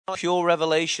pure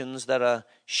revelations that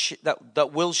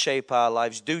will shape our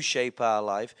lives, do shape our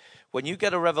life. When you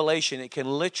get a revelation, it can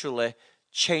literally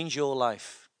change your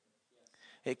life.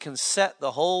 It can set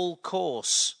the whole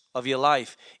course of your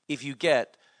life if you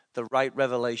get the right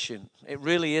revelation. It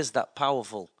really is that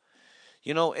powerful.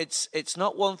 You know, it's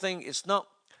not one thing, it's not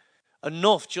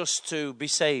enough just to be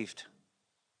saved.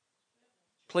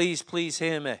 Please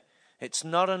hear me. It's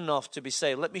not enough to be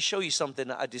saved. Let me show you something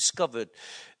that I discovered.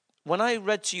 When I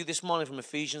read to you this morning from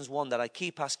Ephesians 1 that I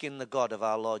keep asking the God of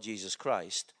our Lord Jesus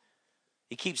Christ,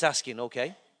 he keeps asking,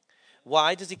 okay,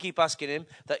 why does he keep asking him?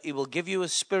 That he will give you a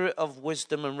spirit of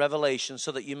wisdom and revelation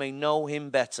so that you may know him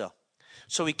better.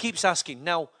 So he keeps asking.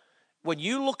 Now, when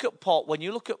you look at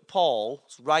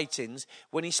Paul's writings,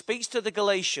 when he speaks to the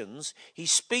Galatians, he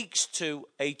speaks to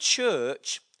a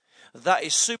church that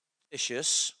is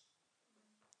superstitious.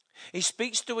 He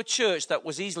speaks to a church that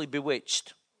was easily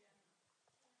bewitched.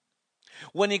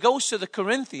 When he goes to the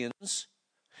Corinthians,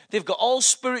 they've got all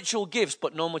spiritual gifts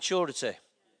but no maturity.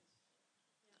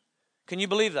 Can you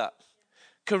believe that?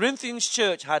 Corinthians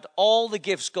church had all the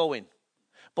gifts going,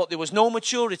 but there was no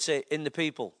maturity in the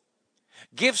people.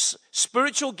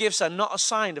 Spiritual gifts are not a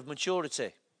sign of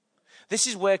maturity. This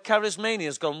is where charismania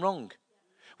has gone wrong.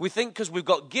 We think because we've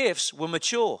got gifts, we're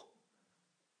mature.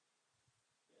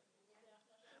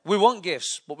 We want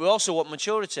gifts, but we also want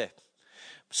maturity.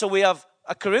 So we have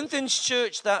a Corinthians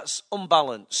church that's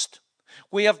unbalanced.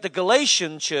 We have the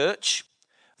Galatian church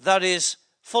that is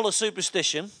full of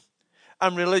superstition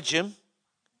and religion.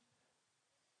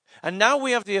 And now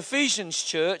we have the Ephesians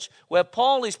church where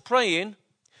Paul is praying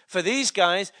for these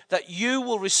guys that you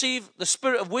will receive the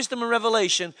spirit of wisdom and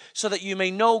revelation so that you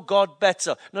may know God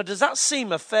better. Now, does that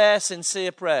seem a fair,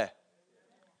 sincere prayer?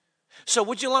 So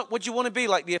would you want to be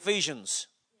like the Ephesians?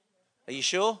 Are you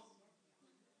sure?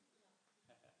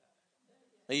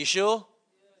 Are you sure?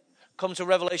 Come to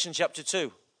Revelation chapter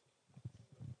 2.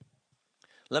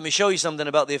 Let me show you something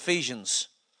about the Ephesians.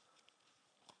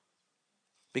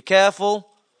 Be careful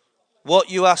what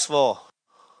you ask for.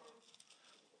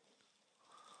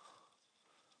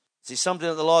 This is something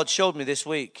that the Lord showed me this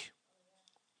week.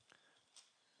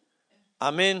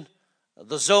 I'm in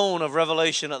the zone of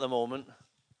revelation at the moment.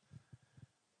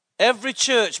 Every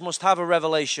church must have a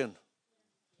revelation.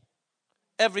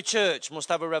 Every church must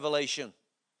have a revelation.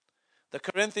 The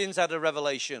Corinthians had a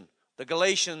revelation. The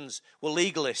Galatians were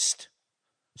legalist.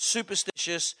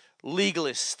 Superstitious,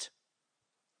 legalist.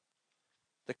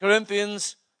 The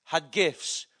Corinthians had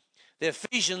gifts. The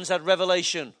Ephesians had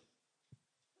revelation.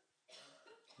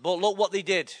 But look what they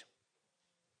did.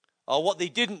 Or what they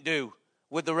didn't do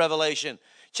with the revelation.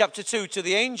 Chapter 2, to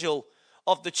the angel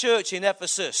of the church in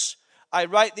Ephesus, I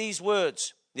write these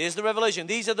words. Here's the revelation.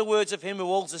 These are the words of him who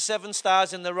holds the 7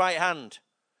 stars in the right hand,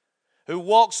 who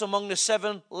walks among the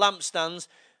 7 lampstands.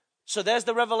 So there's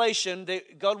the revelation.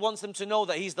 God wants them to know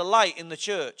that he's the light in the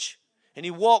church. And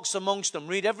he walks amongst them.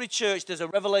 Read every church, there's a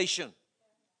revelation.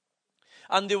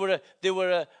 And they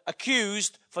were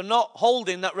accused for not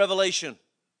holding that revelation.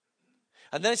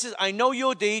 And then it says, I know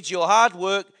your deeds, your hard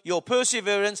work, your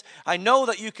perseverance. I know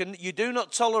that you do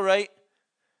not tolerate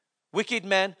wicked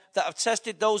men that have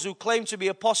tested those who claim to be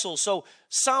apostles. So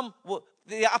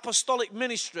the apostolic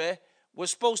ministry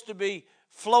was supposed to be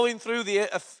flowing through the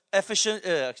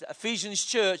Ephesians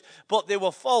church, but they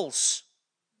were false.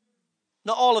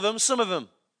 Not all of them, some of them.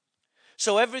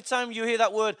 So every time you hear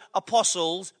that word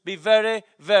apostles, be very,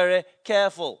 very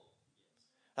careful.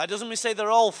 That doesn't mean say they're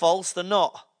all false, they're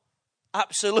not.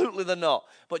 Absolutely they're not.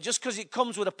 But just because it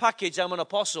comes with a package, I'm an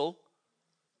apostle.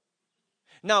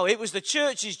 Now, it was the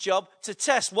church's job to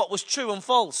test what was true and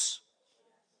false.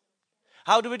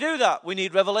 How do we do that? We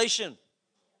need revelation.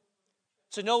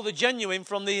 To know the genuine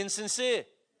from the insincere.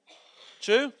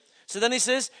 True? So then he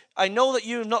says, I know that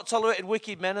you have not tolerated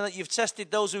wicked men and that you've tested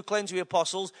those who claim to be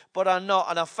apostles, but are not,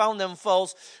 and have found them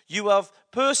false. You have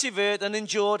persevered and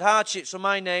endured hardships for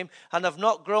my name and have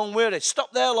not grown weary.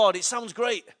 Stop there, Lord. It sounds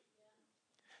great.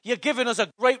 You're giving us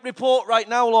a great report right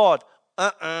now, Lord.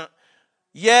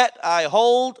 Yet I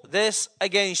hold this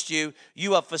against you.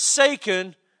 You have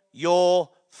forsaken your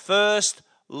first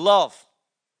love.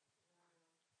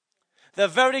 The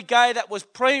very guy that was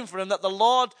praying for him, that the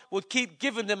Lord would keep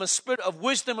giving them a spirit of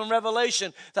wisdom and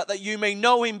revelation, that you may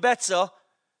know him better,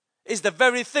 is the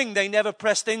very thing they never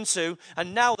pressed into.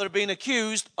 And now they're being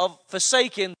accused of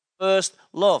forsaking first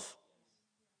love.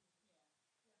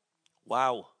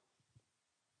 Wow.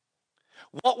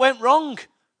 What went wrong?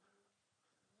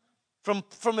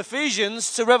 From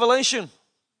Ephesians to Revelation.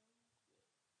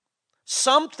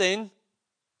 Something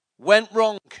went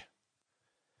wrong.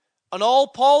 And all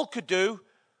Paul could do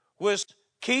was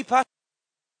keep at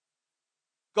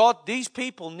God, these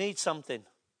people need something.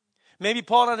 Maybe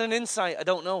Paul had an insight, I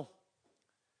don't know.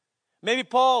 Maybe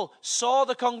Paul saw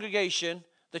the congregation,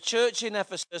 the church in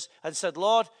Ephesus, and said,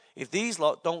 Lord, if these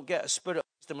lot don't get a spirit of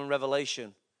wisdom and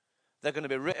revelation, they're going to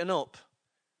be written up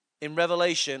in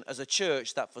Revelation as a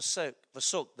church that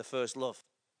forsook the first love.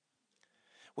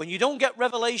 When you don't get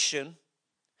revelation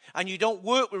and you don't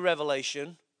work with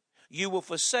revelation, you will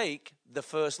forsake the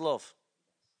first love.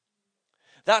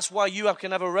 That's why you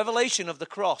can have a revelation of the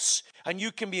cross, and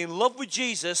you can be in love with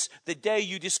Jesus the day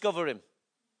you discover him.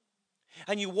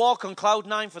 And you walk on cloud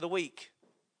 9 for the week.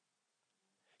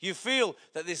 You feel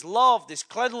that this love, this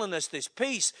cleanliness, this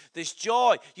peace, this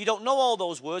joy, you don't know all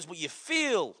those words, but you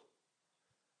feel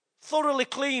thoroughly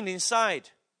clean inside.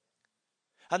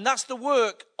 And that's the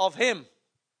work of him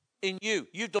in you.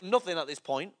 You've done nothing at this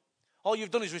point. All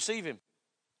you've done is receive him.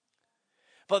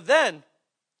 But then,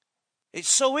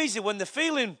 it's so easy when the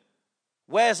feeling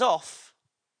wears off.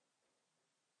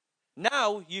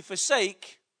 Now you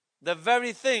forsake the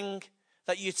very thing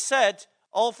that you said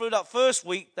all through that first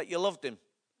week that you loved him.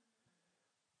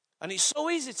 And it's so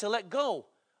easy to let go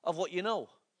of what you know.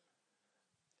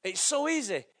 It's so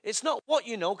easy. It's not what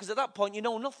you know, because at that point you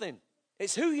know nothing.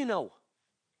 It's who you know.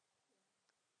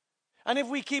 And if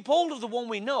we keep hold of the one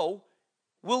we know,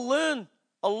 we'll learn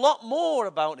a lot more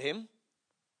about him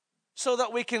so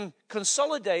that we can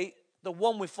consolidate the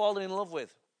one we've fallen in love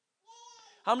with.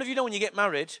 How many of you know when you get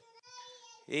married?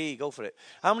 Hey, go for it.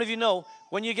 How many of you know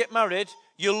when you get married,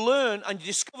 you learn and you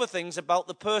discover things about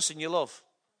the person you love?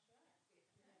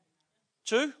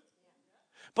 True?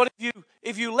 But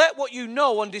if you let what you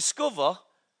know and discover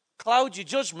cloud your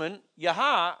judgment, your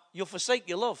heart, you'll forsake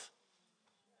your love.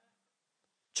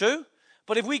 True?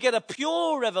 But if we get a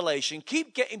pure revelation,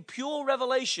 keep getting pure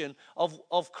revelation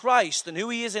of Christ and who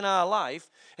he is in our life,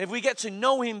 if we get to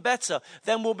know him better,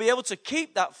 then we'll be able to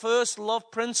keep that first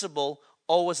love principle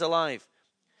always alive.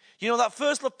 You know, that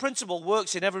first love principle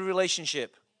works in every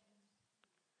relationship.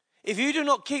 If you do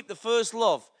not keep the first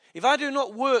love, if I do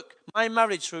not work my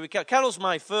marriage through, Carol's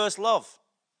my first love,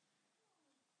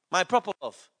 my proper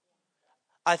love.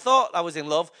 I thought I was in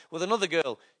love with another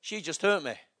girl. She just hurt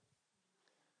me.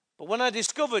 But when I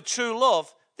discovered true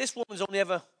love, this woman's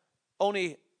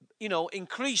only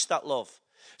increased that love.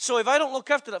 So if I don't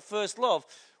look after that first love,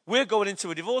 we're going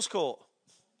into a divorce court.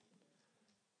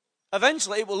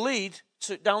 Eventually, it will lead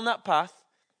down that path,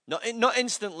 not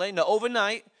instantly, not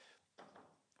overnight,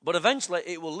 but eventually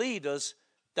it will lead us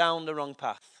down the wrong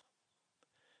path.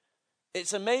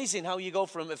 It's amazing how you go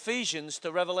from Ephesians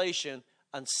to Revelation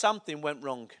and something went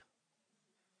wrong.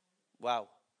 Wow.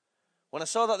 When I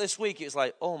saw that this week, it was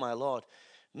like, oh my Lord.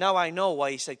 Now I know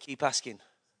why he said keep asking.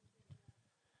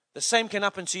 The same can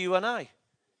happen to you and I.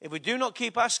 If we do not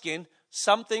keep asking,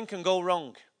 something can go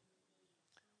wrong.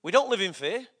 We don't live in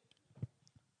fear,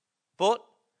 but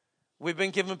we've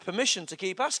been given permission to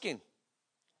keep asking.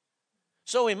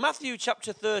 So in Matthew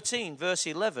chapter 13, verse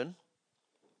 11,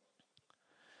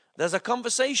 there's a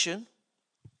conversation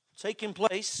taking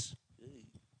place.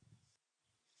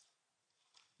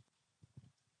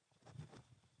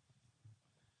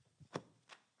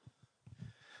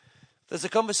 There's a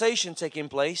conversation taking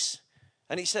place,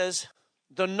 and it says,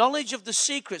 the knowledge of the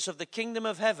secrets of the kingdom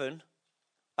of heaven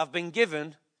have been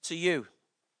given to you,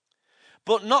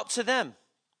 but not to them.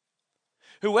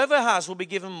 Whoever has will be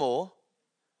given more,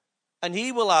 and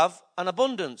he will have an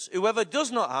abundance. Whoever does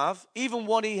not have, even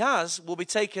what he has, will be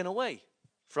taken away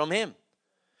from him.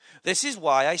 This is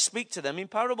why I speak to them in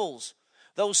parables.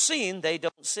 Though seeing, they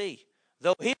don't see.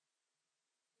 Though hearing,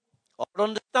 or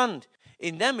understand.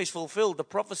 In them is fulfilled the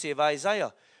prophecy of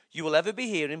Isaiah. You will ever be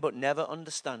hearing, but never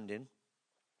understanding.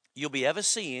 You'll be ever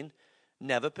seeing,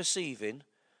 never perceiving.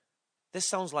 This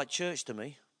sounds like church to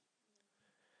me.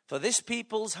 For this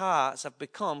people's hearts have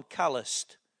become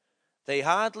calloused. They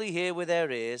hardly hear with their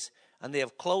ears, and they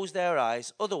have closed their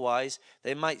eyes. Otherwise,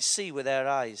 they might see with their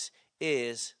eyes,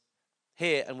 hear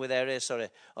and with their ears,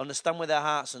 understand with their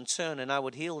hearts and turn, and I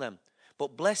would heal them.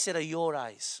 But blessed are your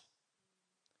eyes,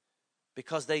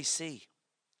 because they see.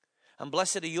 And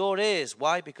blessed are your ears.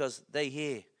 Why? Because they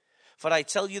hear. For I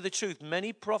tell you the truth,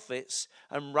 many prophets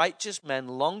and righteous men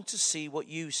longed to see what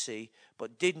you see,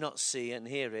 but did not see and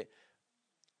hear it.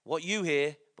 What you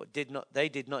hear, but they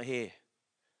did not hear.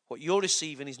 What you're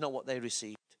receiving is not what they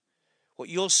received. What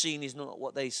you're seeing is not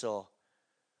what they saw.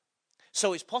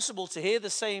 So it's possible to hear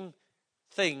the same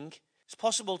thing. It's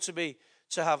possible to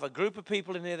have a group of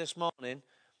people in here this morning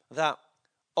that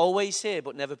always hear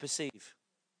but never perceive.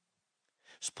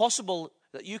 It's possible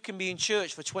that you can be in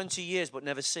church for 20 years but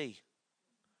never see.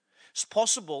 It's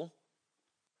possible,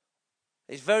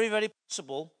 it's very, very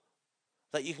possible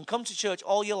that you can come to church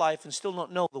all your life and still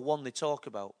not know the one they talk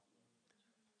about.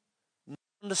 Never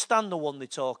understand the one they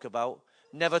talk about.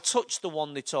 Never touch the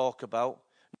one they talk about.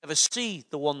 Never see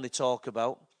the one they talk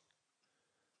about.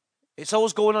 It's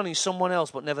always going on in someone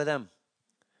else, but never them.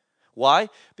 Why?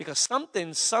 Because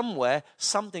something, somewhere,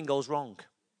 something goes wrong.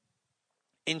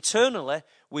 Internally,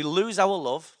 we lose our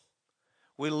love.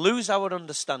 We lose our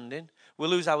understanding. We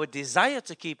lose our desire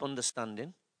to keep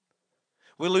understanding.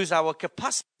 We lose our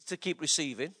capacity to keep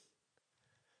receiving.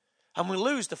 And we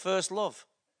lose the first love.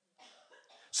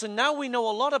 So now we know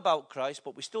a lot about Christ,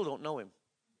 but we still don't know him.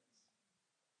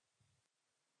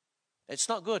 It's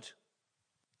not good.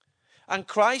 And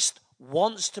Christ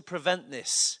wants to prevent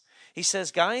this. He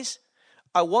says, guys,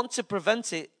 I want to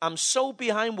prevent it. I'm so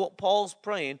behind what Paul's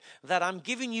praying that I'm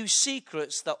giving you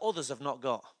secrets that others have not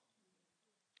got.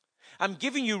 I'm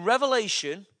giving you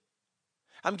revelation.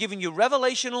 I'm giving you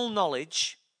revelational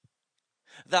knowledge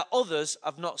that others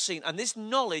have not seen. And this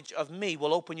knowledge of me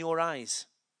will open your eyes.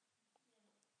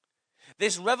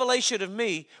 This revelation of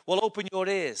me will open your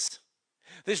ears.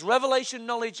 This revelation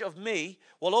knowledge of me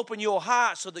will open your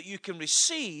heart so that you can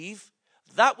receive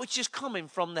that which is coming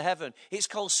from the heaven. It's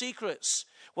called secrets.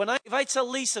 If I tell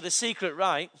Lisa the secret,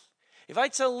 right? If I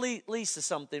tell Lisa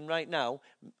something right now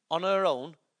on her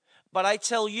own, but I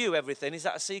tell you everything, is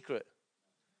that a secret?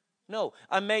 No.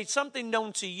 I made something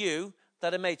known to you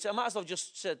that I made. I might as well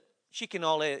just said she can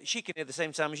hear the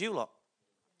same time as you lot.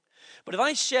 But if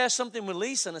I share something with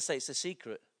Lisa and I say it's a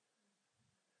secret,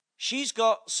 she's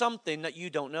got something that you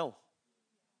don't know.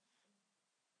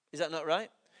 Is that not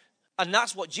right? And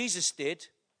that's what Jesus did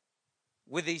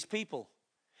with these people.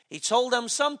 He told them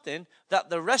something that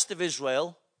the rest of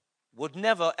Israel would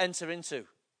never enter into.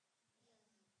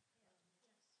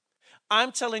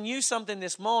 I'm telling you something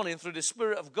this morning through the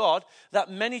Spirit of God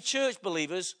that many church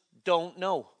believers don't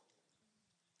know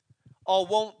or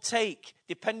won't take,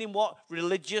 depending what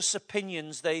religious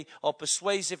opinions or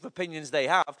persuasive opinions they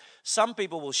have. Some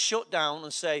people will shut down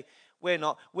and say, we're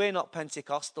not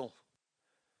Pentecostal.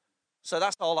 So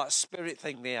that's all that spirit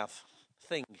thing they have.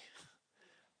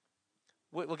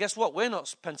 Well, guess what? We're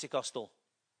not Pentecostal.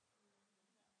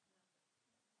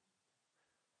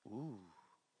 Ooh.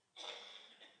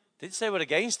 Didn't say we're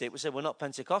against it. We said we're not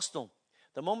Pentecostal.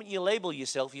 The moment you label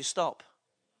yourself, you stop.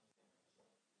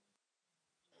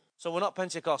 So we're not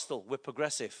Pentecostal. We're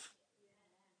progressive.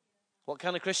 What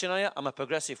kind of Christian are you? I'm a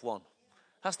progressive one.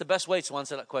 That's the best way to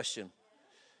answer that question.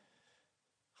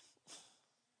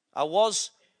 I was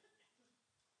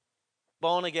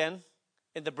born again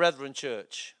in the Brethren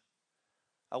Church.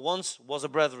 I once was a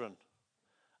Brethren.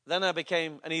 Then I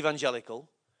became an evangelical.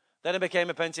 Then I became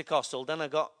a Pentecostal. Then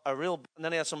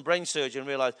I had some brain surgery and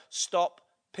realized, stop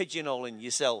pigeonholing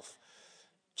yourself.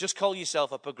 Just call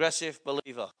yourself a progressive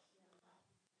believer.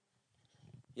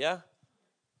 Yeah?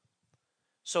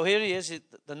 So here he is.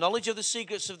 The knowledge of the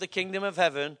secrets of the kingdom of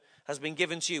heaven has been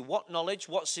given to you. What knowledge?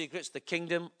 What secrets? The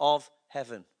kingdom of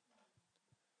heaven.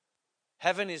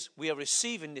 Heaven is, we are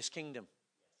receiving this kingdom.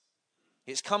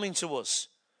 It's coming to us.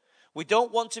 We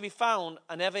don't want to be found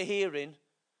an ever hearing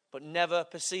but never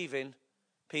perceiving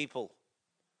people.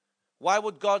 Why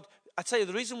would God, I tell you,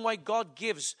 the reason why God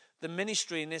gives the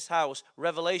ministry in this house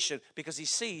revelation, because he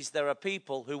sees there are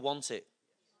people who want it.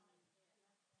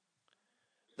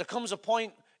 There comes a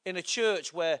point in a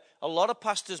church where a lot of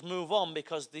pastors move on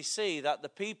because they see that the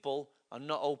people are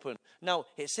not open. Now,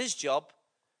 it's his job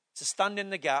to stand in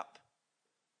the gap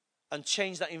and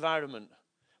change that environment.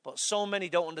 But so many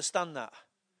don't understand that.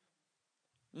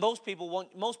 Most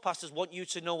pastors want you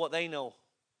to know what they know.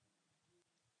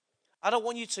 I don't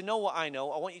want you to know what I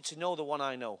know. I want you to know the one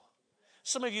I know.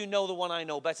 Some of you know the one I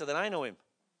know better than I know him.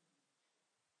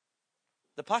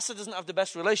 The pastor doesn't have the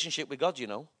best relationship with God, you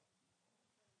know.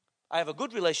 I have a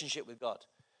good relationship with God.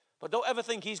 But don't ever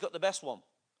think he's got the best one.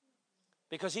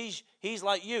 Because he's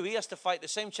like you. He has to fight the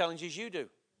same challenges you do.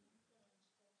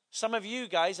 Some of you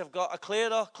guys have got a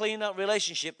cleaner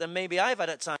relationship than maybe I've had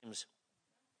at times.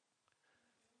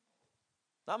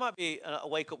 That might be a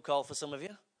wake-up call for some of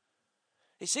you.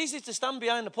 It's easy to stand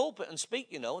behind the pulpit and speak,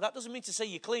 you know. That doesn't mean to say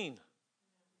you're clean.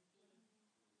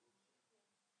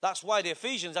 That's why the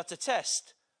Ephesians had to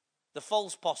test the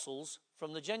false apostles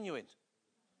from the genuine.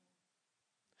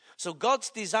 So God's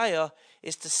desire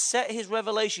is to set his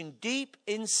revelation deep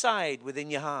inside within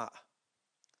your heart.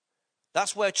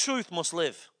 That's where truth must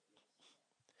live.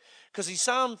 Because in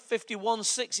Psalm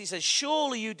 51:6, he says,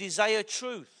 surely you desire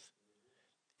truth.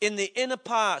 In the inner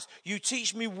parts, you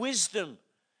teach me wisdom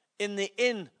in the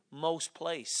inmost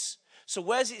place. So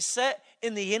where's it set?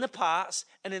 In the inner parts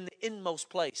and in the inmost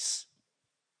place.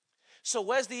 So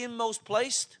where's the inmost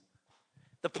place?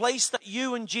 the place that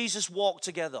you and Jesus walk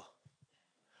together.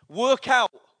 Work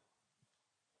out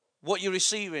what you're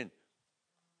receiving.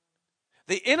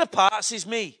 The inner parts is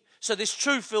me. So this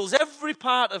truth fills every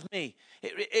part of me.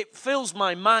 It fills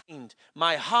my mind,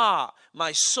 my heart,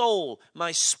 my soul,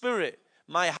 my spirit,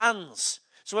 my hands.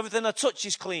 So everything I touch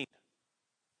is clean.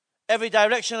 Every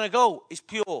direction I go is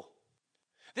pure.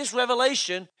 This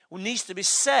revelation needs to be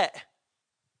set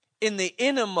in the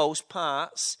innermost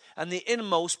parts and the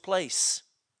innermost place.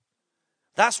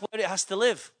 That's where it has to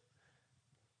live.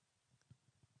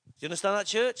 Do you understand that,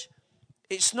 church?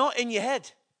 It's not in your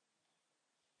head.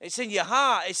 It's in your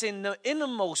heart. It's in the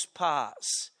innermost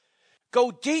parts.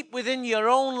 Go deep within your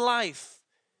own life.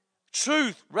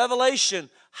 Truth, revelation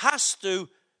has to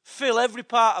fill every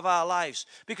part of our lives.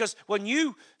 Because when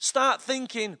you start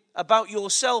thinking about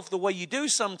yourself the way you do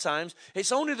sometimes,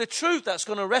 it's only the truth that's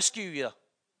going to rescue you.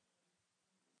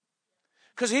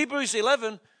 Because Hebrews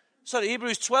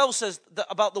 12 says that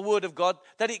about the word of God,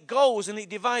 that it goes and it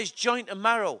divides joint and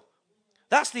marrow.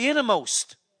 That's the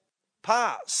innermost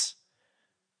parts.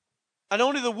 And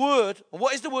only the word, and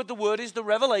what is the word? The word is the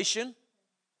revelation.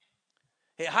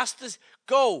 It has to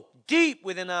go deep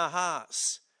within our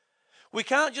hearts. We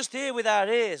can't just hear with our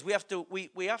ears. We have to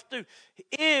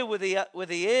hear with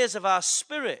the ears of our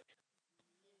spirit.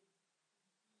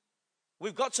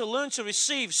 We've got to learn to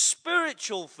receive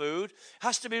spiritual food.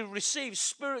 Has to be received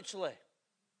spiritually.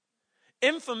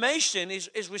 Information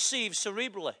is received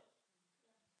cerebrally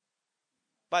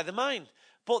by the mind.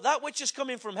 But that which is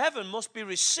coming from heaven must be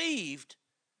received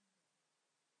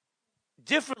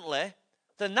differently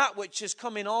than that which is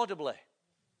coming audibly.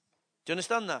 Do you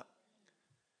understand that?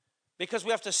 Because we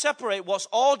have to separate what's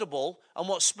audible and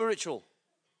what's spiritual.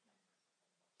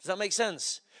 Does that make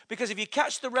sense? Because if you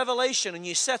catch the revelation and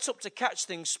you set up to catch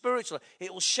things spiritually,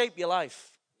 it will shape your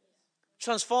life.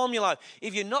 Transform your life.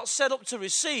 If you're not set up to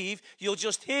receive, you'll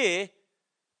just hear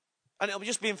and it'll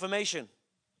just be information.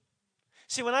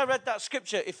 See, when I read that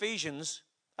scripture, Ephesians,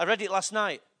 I read it last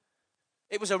night.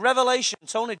 It was a revelation.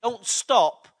 Tony, don't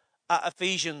stop at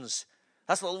Ephesians.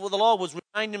 That's what the Lord was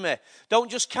reminding me.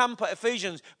 Don't just camp at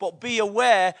Ephesians, but be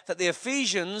aware that the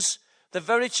Ephesians, the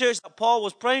very church that Paul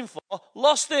was praying for,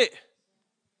 lost it.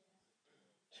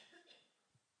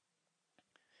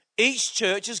 Each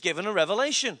church is given a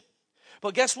revelation.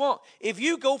 But guess what? If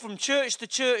you go from church to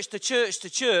church to church to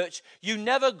church, you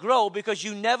never grow because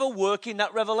you never work in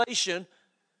that revelation.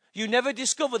 You never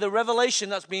discover the revelation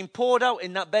that's being poured out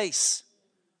in that base.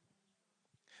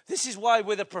 This is why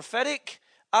with a prophetic,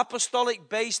 apostolic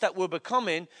base that we're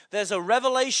becoming, there's a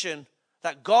revelation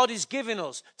that God is giving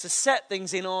us to set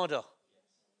things in order.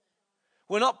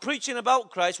 We're not preaching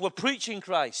about Christ, we're preaching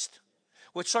Christ.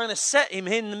 We're trying to set him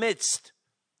in the midst.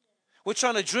 We're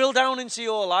trying to drill down into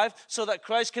your life so that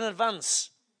Christ can advance.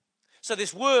 So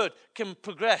this word can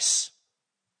progress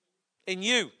in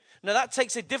you. Now that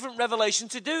takes a different revelation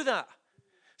to do that.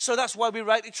 So that's why we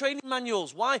write the training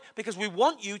manuals. Why? Because we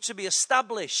want you to be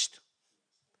established,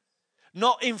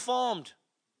 not informed.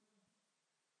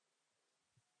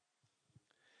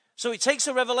 So it takes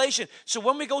a revelation. So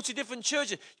when we go to different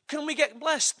churches, can we get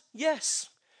blessed? Yes.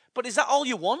 But is that all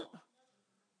you want?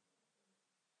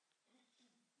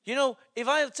 You know, if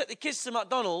I take the kids to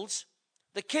McDonald's,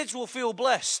 the kids will feel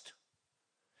blessed.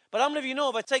 But how many of you know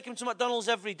if I take them to McDonald's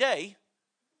every day,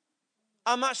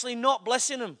 I'm actually not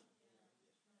blessing them?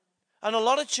 And a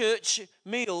lot of church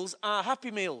meals are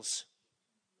happy meals.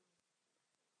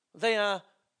 They are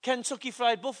Kentucky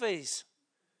Fried Buffets.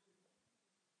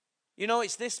 You know,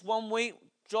 it's this one week,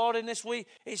 Jordan this week.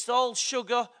 It's all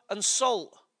sugar and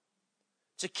salt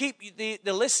to keep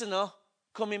the listener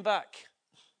coming back.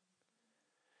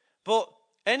 But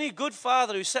any good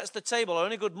father who sets the table or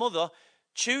any good mother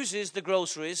chooses the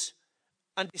groceries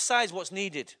and decides what's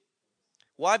needed.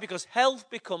 Why? Because health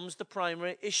becomes the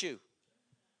primary issue,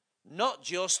 not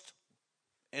just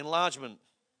enlargement.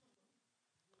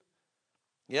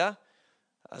 Yeah?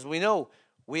 As we know,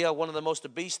 we are one of the most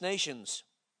obese nations.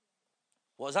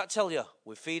 What does that tell you?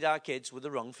 We feed our kids with the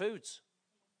wrong foods.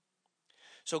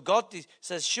 So God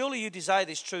says, surely you desire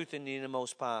this truth in the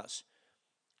innermost parts.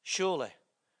 Surely.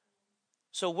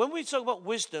 So when we talk about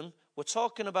wisdom, we're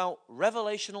talking about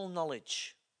revelational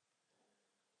knowledge.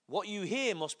 What you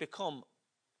hear must become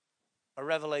a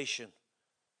revelation.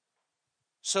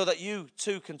 So that you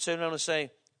too can turn around and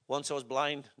say, once I was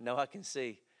blind, now I can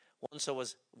see.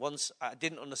 Once I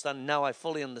didn't understand, now I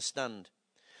fully understand.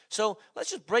 So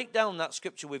let's just break down that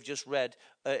scripture we've just read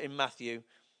in Matthew.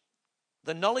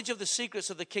 The knowledge of the secrets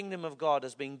of the kingdom of God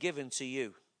has been given to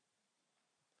you.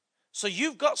 So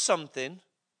you've got something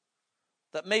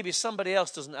that maybe somebody else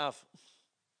doesn't have.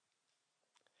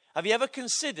 Have you ever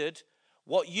considered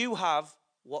what you have,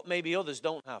 what maybe others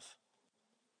don't have?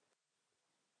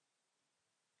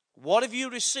 What have you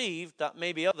received that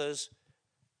maybe others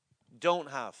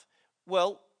don't have?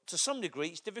 Well, to some degree,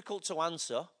 it's difficult to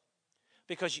answer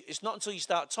because it's not until you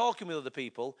start talking with other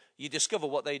people you discover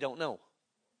what they don't know.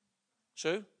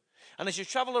 True? And as you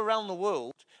travel around the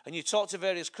world and you talk to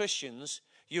various Christians,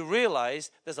 you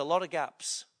realize there's a lot of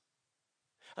gaps.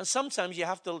 And sometimes you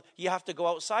have to go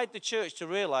outside the church to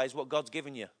realize what God's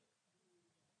given you.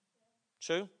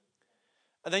 True?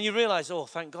 And then you realize, oh,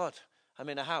 thank God, I'm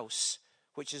in a house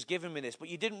which has given me this. But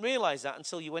you didn't realize that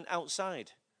until you went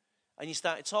outside and you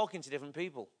started talking to different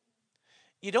people.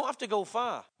 You don't have to go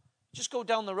far. Just go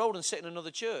down the road and sit in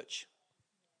another church.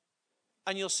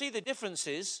 And you'll see the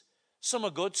differences. Some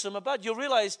are good, some are bad. You'll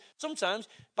realize sometimes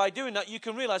by doing that you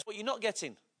can realize what you're not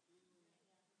getting.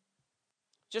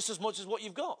 Just as much as what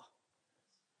you've got.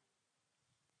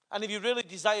 And if you really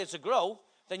desire to grow,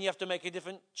 then you have to make a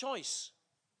different choice.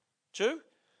 True?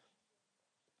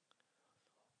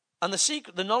 And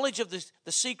the knowledge of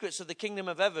the secrets of the kingdom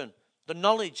of heaven, the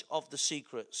knowledge of the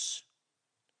secrets.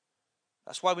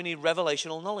 That's why we need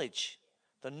revelational knowledge.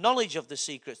 The knowledge of the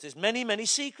secrets. There's many, many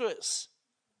secrets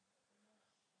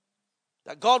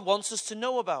that God wants us to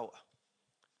know about.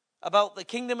 About the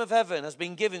kingdom of heaven has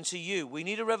been given to you. We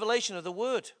need a revelation of the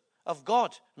word of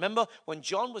God. Remember when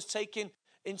John was taken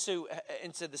into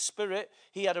the Spirit,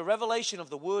 he had a revelation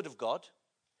of the word of God.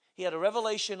 He had a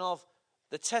revelation of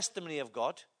the testimony of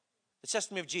God, the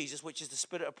testimony of Jesus, which is the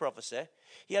spirit of prophecy.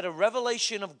 He had a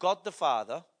revelation of God the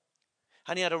Father,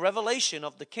 and he had a revelation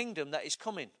of the kingdom that is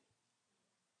coming.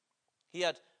 He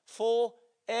had 4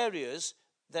 areas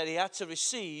that he had to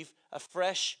receive a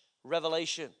fresh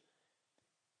revelation.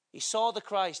 He saw the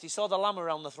Christ. He saw the Lamb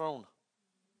around the throne.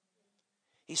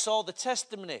 He saw the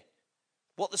testimony,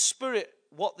 what the Spirit,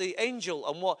 what the angel,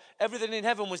 and what everything in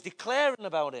heaven was declaring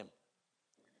about him.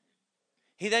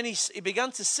 He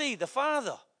began to see the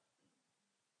Father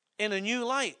in a new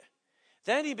light.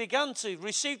 Then he began to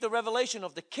receive the revelation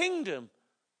of the kingdom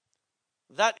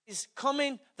that is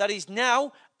coming, that is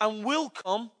now, and will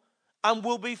come, and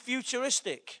will be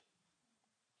futuristic.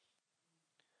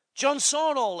 John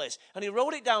saw all this, and he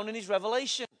wrote it down in his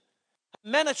Revelation.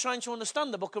 Men are trying to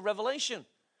understand the book of Revelation.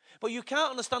 But you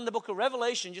can't understand the book of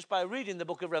Revelation just by reading the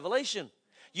book of Revelation.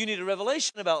 You need a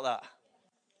revelation about that.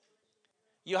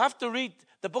 You have to read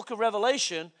the book of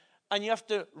Revelation, and you have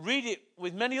to read it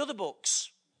with many other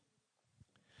books.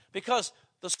 Because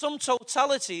the sum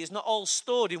totality is not all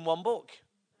stored in one book.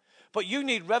 But you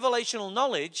need revelational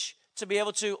knowledge to be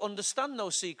able to understand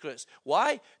those secrets.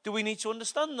 Why do we need to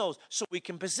understand those? So we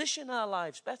can position our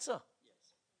lives better.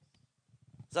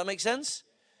 Does that make sense?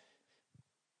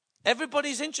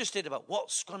 Everybody's interested about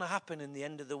what's going to happen in the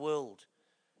end of the world.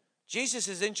 Jesus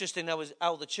is interested in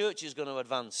how the church is going to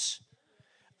advance.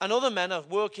 And other men are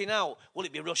working out, will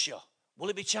it be Russia? Will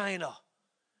it be China?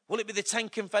 Will it be the 10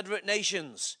 Confederate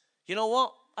Nations? You know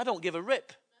what? I don't give a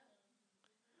rip.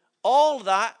 All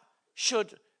that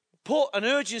should put an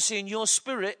urgency in your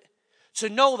spirit to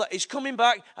know that he's coming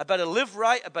back. I better live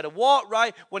right. I better walk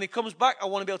right. When he comes back, I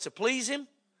want to be able to please him.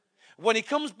 When he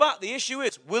comes back, the issue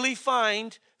is, will he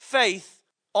find faith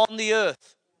on the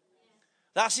earth?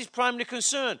 That's his primary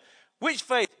concern. Which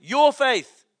faith? Your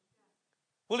faith.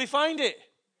 Will he find it?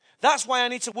 That's why I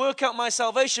need to work out my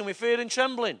salvation with fear and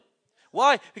trembling.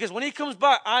 Why? Because when he comes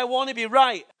back, I want to be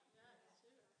right.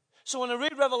 So when I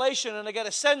read Revelation and I get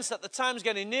a sense that the time's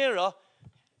getting nearer,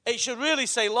 it should really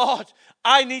say, Lord,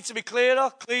 I need to be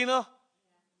cleaner.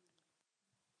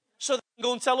 So that I can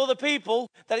go and tell other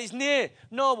people that it's near.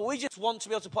 No, but we just want to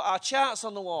be able to put our charts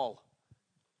on the wall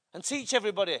and teach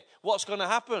everybody what's going to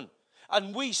happen.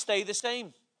 And we stay the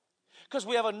same. Because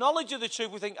we have a knowledge of the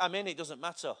truth, we think, I'm in, it doesn't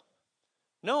matter.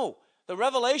 No, the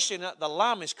revelation that the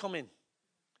Lamb is coming.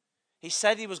 He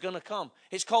said he was going to come.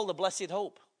 It's called the blessed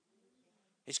hope.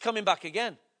 He's coming back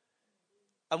again.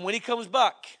 And when he comes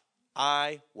back,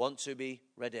 I want to be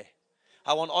ready.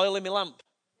 I want oil in my lamp.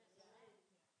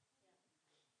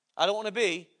 I don't want to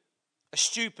be a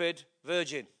stupid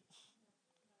virgin.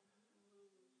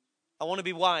 I want to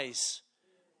be wise.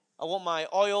 I want my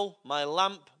oil, my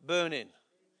lamp burning.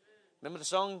 Remember the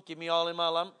song, Give Me Oil in My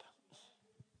Lamp?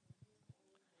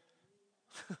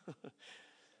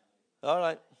 All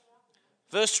right.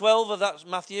 Verse 12 of that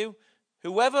Matthew.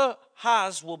 Whoever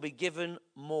has will be given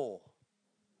more.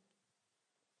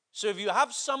 So if you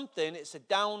have something, it's a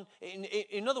down.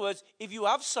 In other words, if you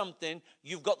have something,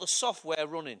 you've got the software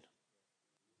running.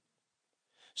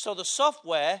 So the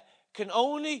software can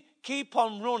only keep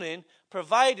on running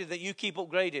provided that you keep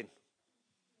upgrading.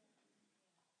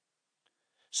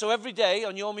 So every day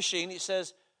on your machine it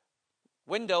says,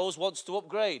 Windows wants to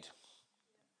upgrade.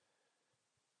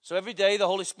 So every day the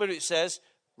Holy Spirit says,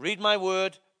 read my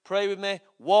word, pray with me,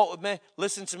 walk with me,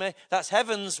 listen to me. That's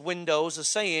heaven's windows are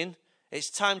saying it's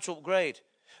time to upgrade.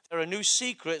 There are new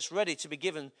secrets ready to be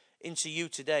given into you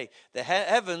today. The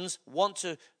heavens want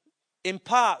to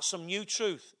impart some new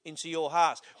truth into your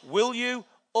hearts. Will you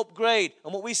upgrade?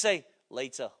 And what we say,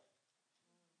 later.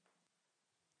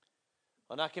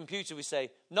 On our computer we say,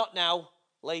 not now,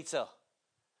 later.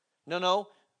 No.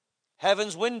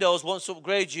 Heaven's windows wants to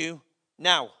upgrade you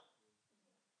now.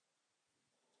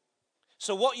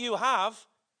 So what you have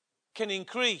can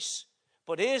increase.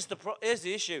 But here's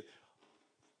the issue.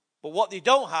 But what they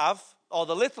don't have, or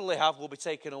the little they have, will be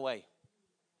taken away.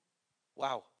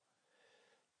 Wow.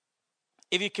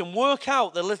 If you can work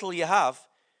out the little you have,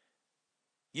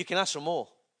 you can ask for more.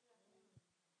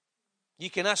 You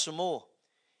can ask for more.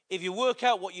 If you work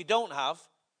out what you don't have,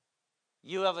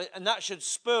 and that should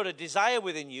spur a desire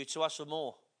within you to ask for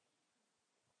more.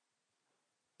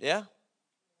 Yeah?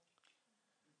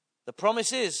 The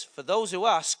promise is, for those who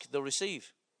ask, they'll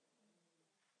receive.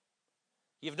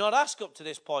 You've not asked up to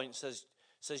this point, says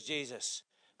Jesus.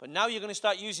 But now you're going to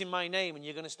start using my name, and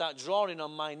you're going to start drawing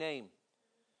on my name.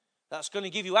 That's going to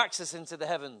give you access into the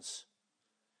heavens.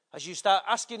 As you start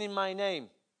asking in my name,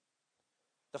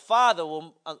 the Father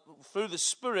will, through the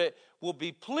Spirit, will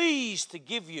be pleased to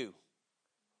give you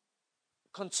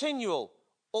continual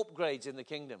upgrades in the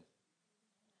kingdom.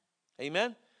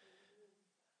 Amen?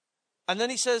 And then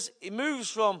he says, it moves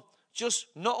from just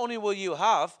not only will you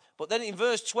have, but then in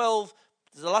verse 12,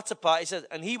 the latter part, he says,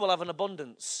 and he will have an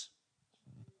abundance.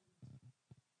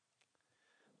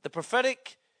 The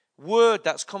prophetic word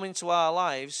that's coming to our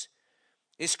lives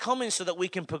is coming so that we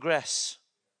can progress,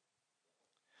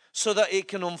 so that it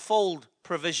can unfold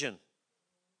provision.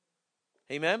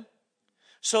 Amen?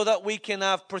 So that we can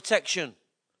have protection.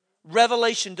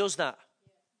 Revelation does that.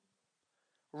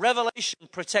 Revelation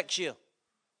protects you.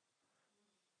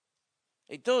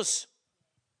 It does.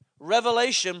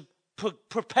 Revelation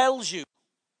propels you.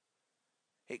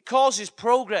 It causes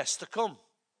progress to come.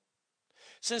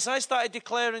 Since I started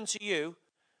declaring to you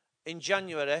in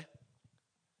January,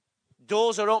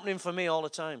 doors are opening for me all the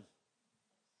time.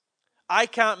 I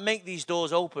can't make these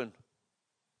doors open.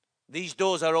 These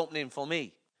doors are opening for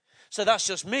me. So that's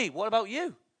just me. What about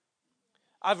you?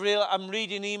 I'm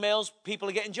reading emails. People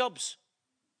are getting jobs.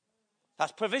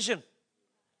 That's provision.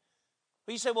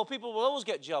 But you say, well, people will always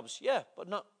get jobs. Yeah, but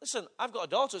not. Listen, I've got a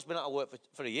daughter that's been out of work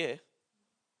for a year.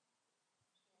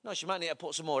 No, she might need to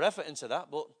put some more effort into that.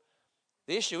 But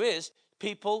the issue is,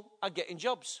 people are getting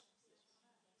jobs.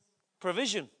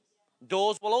 Provision.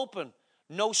 Doors will open.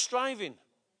 No striving.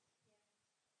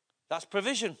 That's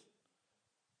provision.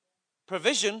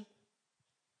 Provision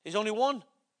is only one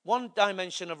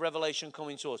dimension of revelation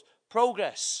coming to us.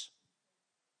 Progress.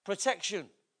 Protection.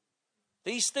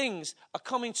 These things are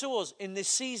coming to us in this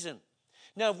season.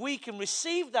 Now, if we can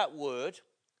receive that word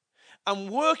and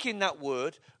work in that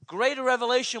word, greater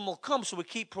revelation will come, so we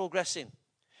keep progressing.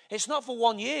 It's not for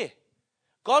 1 year.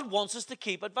 God wants us to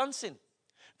keep advancing.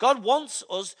 God wants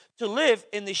us to live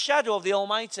in the shadow of the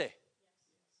Almighty,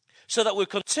 so that we're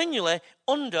continually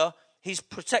under his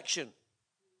protection.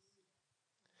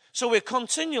 So we're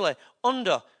continually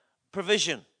under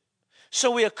provision.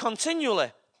 So we are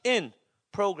continually in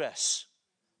progress.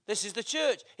 This is the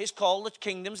church. It's called the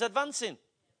kingdom's advancing.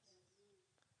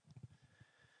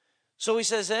 So he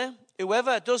says there,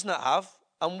 whoever does not have,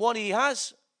 and what he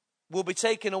has will be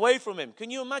taken away from him. Can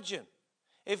you imagine?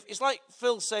 If it's like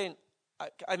Phil saying,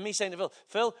 me saying to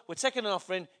Phil, we're taking an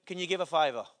offering, can you give a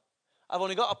 $5? I've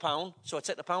only got £1, so I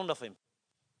take the £1 off him.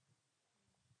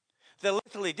 The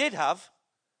little he did have,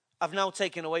 I've now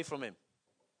taken away from him.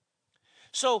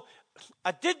 So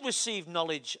I did receive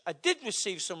knowledge. I did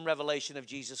receive some revelation of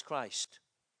Jesus Christ.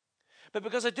 But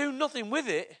because I do nothing with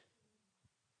it,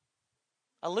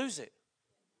 I lose it.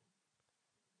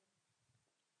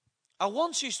 I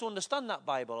once used to understand that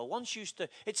Bible. I once used to.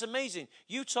 It's amazing.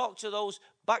 You talk to those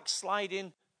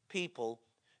backsliding people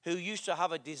who used to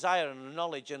have a desire and a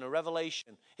knowledge and a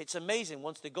revelation. It's amazing.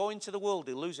 Once they go into the world,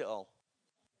 they lose it all.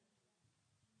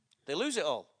 They lose it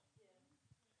all.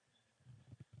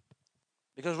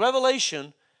 Because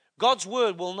revelation, God's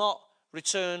word will not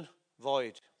return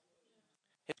void.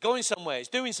 It's going somewhere. It's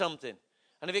doing something.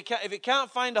 And if it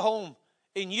can't find a home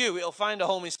in you, it'll find a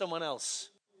home in someone else.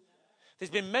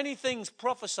 There's been many things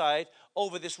prophesied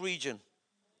over this region.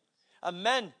 And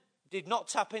men did not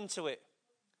tap into it.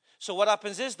 So what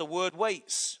happens is the word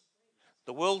waits.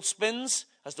 The world spins.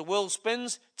 As the world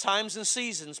spins, times and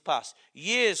seasons pass.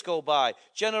 Years go by.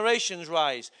 Generations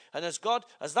rise. And as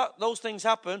those things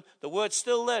happen, the word's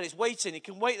still there. It's waiting. It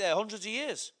can wait there hundreds of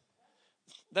years.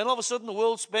 Then all of a sudden the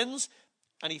world spins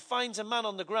and he finds a man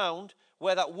on the ground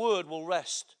where that word will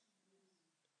rest.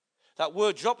 That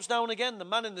word drops down again. The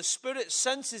man in the spirit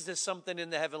senses there's something in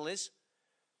the heavenlies.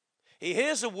 He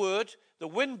hears a word. The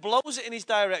wind blows it in his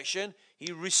direction.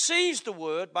 He receives the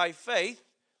word by faith.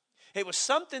 It was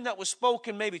something that was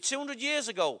spoken maybe 200 years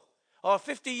ago, or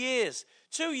 50 years,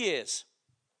 2 years.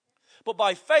 But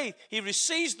by faith, he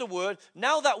receives the word.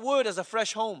 Now that word has a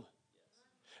fresh home.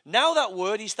 Now that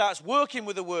word, he starts working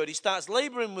with the word. He starts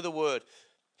laboring with the word.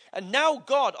 And now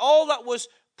God, all that was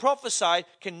prophesied,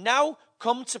 can now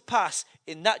come to pass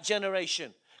in that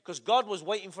generation. Because God was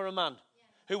waiting for a man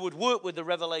who would work with the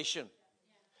revelation.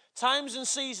 Times and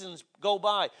seasons go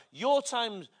by. Your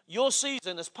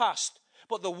season has passed.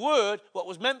 But the word, what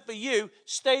was meant for you,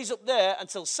 stays up there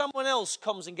until someone else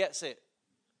comes and gets it.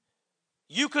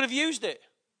 You could have used it.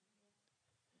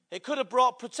 It could have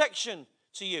brought protection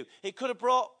to you. It could have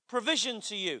brought provision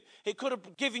to you. It could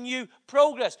have given you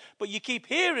progress. But you keep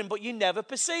hearing, but you never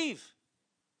perceive.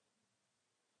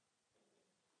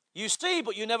 You see,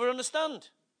 but you never understand.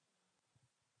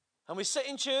 And we sit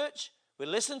in church, we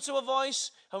listen to a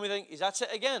voice, and we think, is that it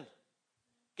again?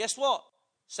 Guess what?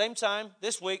 Same time,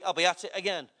 this week, I'll be at it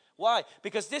again. Why?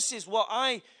 Because this is what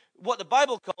the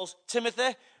Bible calls,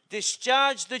 Timothy,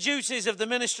 discharge the duties of the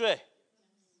ministry.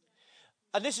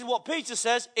 And this is what Peter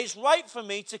says, it's right for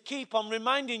me to keep on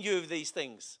reminding you of these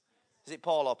things. Is it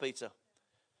Paul or Peter?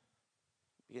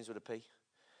 Begins with a P.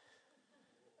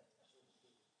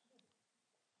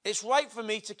 It's right for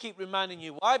me to keep reminding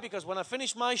you. Why? Because when I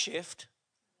finish my shift,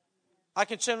 I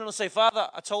can turn around and say, Father,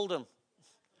 I told him.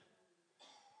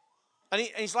 And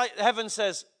he's like, heaven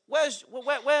says, where's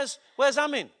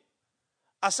Amin?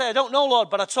 I say, I don't know, Lord,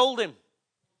 but I told him.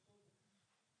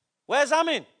 Where's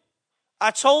Amin?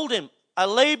 I told him. I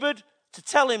labored to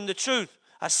tell him the truth.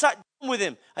 I sat down with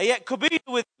him. I ate kubita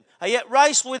with him. I ate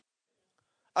rice with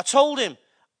him. I told him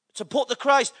to put the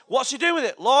Christ. What's he doing with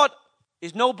it? Lord,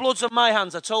 there's no bloods on my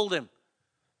hands. I told him.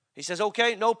 He says,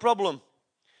 okay, no problem.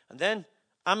 And then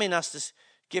Amin has to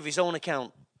give his own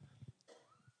account.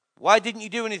 Why didn't you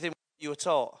do anything you were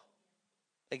taught?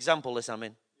 Example, this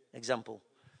Amin. Example.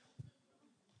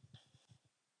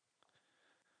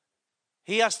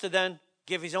 He has to then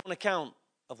give his own account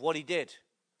of what he did.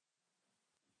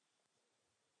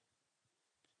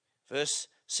 Verse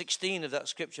 16 of that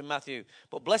scripture, Matthew.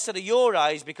 But blessed are your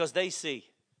eyes because they see,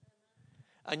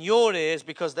 and your ears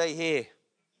because they hear.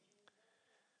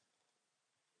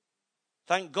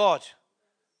 Thank God.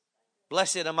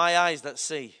 Blessed are my eyes that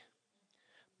see.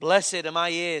 Blessed are my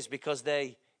ears because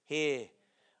they hear.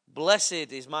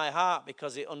 Blessed is my heart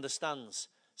because it understands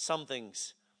some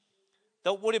things.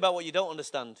 Don't worry about what you don't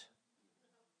understand.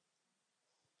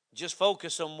 Just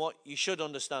focus on what you should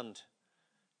understand.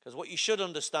 Because what you should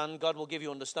understand, God will give you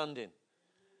understanding.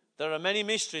 There are many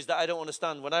mysteries that I don't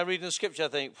understand. When I read in the scripture, I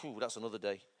think, that's another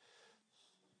day.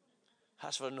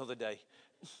 That's for another day.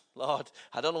 Lord,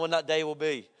 I don't know when that day will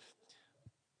be.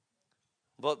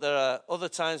 But there are other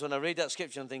times when I read that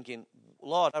scripture, I'm thinking,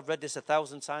 Lord, I've read this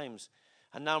 1,000 times.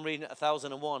 And now I'm reading it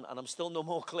 1,001, and I'm still no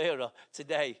more clearer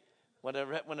today when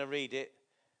I read it.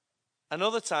 And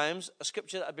other times, a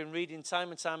scripture that I've been reading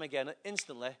time and time again,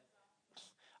 instantly,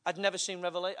 I'd never seen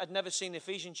Revelation. I'd never seen the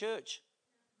Ephesian church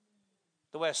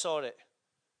the way I saw it.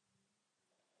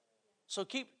 So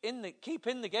keep in the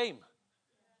game.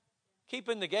 Keep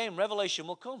in the game. Revelation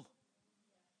will come.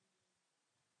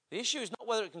 The issue is not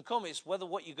whether it can come; it's whether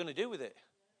what you're going to do with it.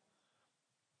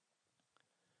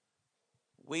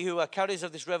 We who are carriers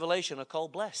of this revelation are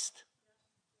called blessed.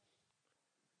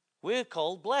 We're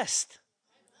called blessed.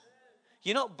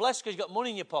 You're not blessed because you've got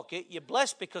money in your pocket. You're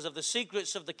blessed because of the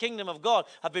secrets of the kingdom of God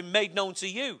have been made known to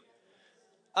you.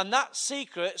 And that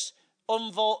secrets,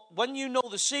 when you know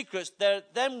the secrets,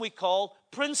 then we call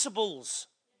principles.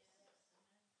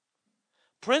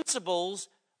 Principles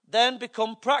then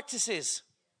become practices.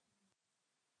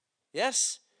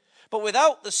 Yes? But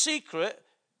without the secret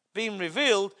being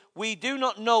revealed, we do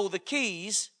not know the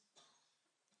keys,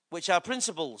 which are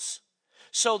principles.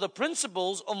 So the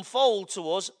principles unfold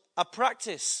to us a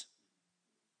practice.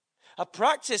 A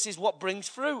practice is what brings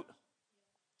fruit.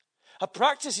 A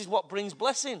practice is what brings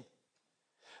blessing.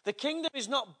 The kingdom is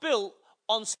not built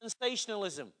on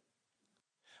sensationalism.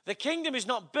 The kingdom is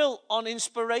not built on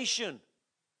inspiration.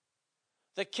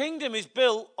 The kingdom is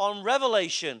built on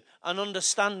revelation and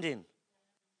understanding.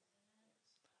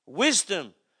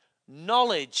 Wisdom,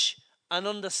 knowledge, and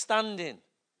understanding.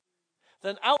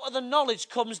 then out of the knowledge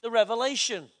comes the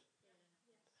revelation.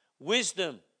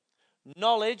 Wisdom,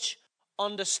 knowledge,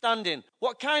 understanding.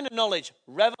 What kind of knowledge?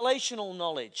 Revelational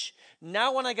knowledge.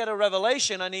 Now when I get a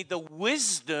revelation, I need the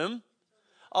wisdom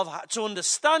of how to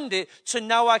understand it, so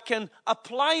now I can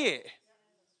apply it.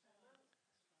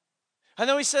 And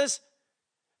then he says,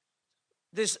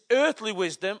 there's earthly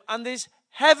wisdom and there's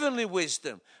heavenly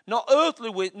wisdom. Not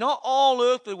all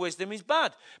earthly wisdom is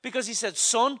bad. Because he said,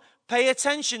 son, pay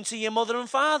attention to your mother and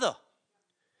father.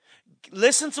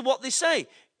 Listen to what they say.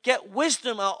 Get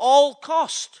wisdom at all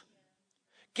cost.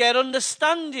 Get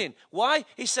understanding. Why?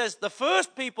 He says the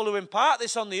first people who impart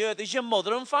this on the earth is your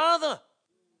mother and father.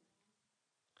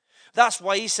 That's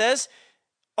why he says,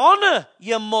 honor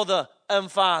your mother and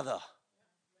father.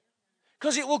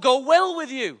 Because it will go well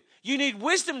with you. You need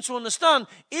wisdom to understand,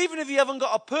 even if you haven't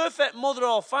got a perfect mother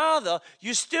or father,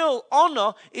 you still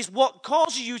honor is what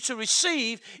causes you to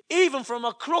receive, even from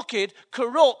a crooked,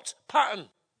 corrupt pattern.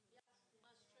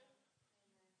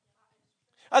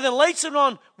 And then later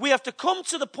on, we have to come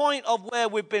to the point of where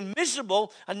we've been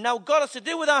miserable, and now God has to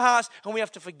deal with our hearts, and we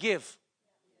have to forgive.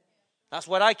 That's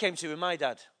what I came to with my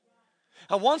dad.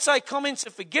 And once I come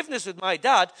into forgiveness with my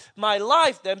dad, my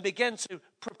life then began to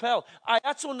propel. I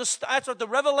had to understand, I had to have the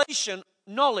revelation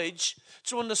knowledge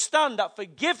to understand that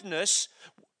forgiveness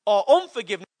or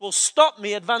unforgiveness will stop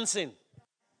me advancing.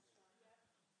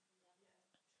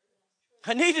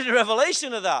 I needed a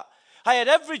revelation of that. I had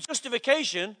every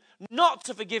justification not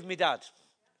to forgive me dad.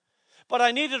 But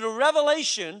I needed a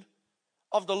revelation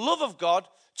of the love of God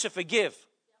to forgive.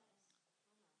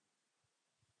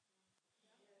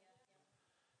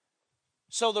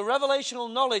 So the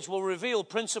revelational knowledge will reveal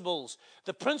principles.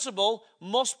 The principle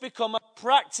must become a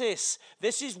practice.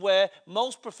 This is where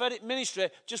most prophetic ministry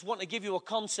just want to give you a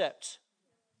concept.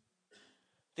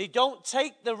 They don't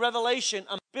take the revelation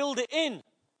and build it in,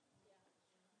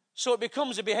 so it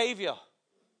becomes a behavior.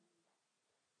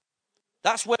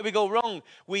 That's where we go wrong.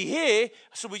 We hear,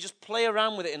 so we just play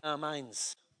around with it in our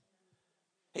minds.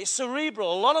 It's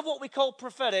cerebral. A lot of what we call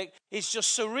prophetic is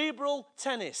just cerebral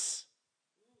tennis.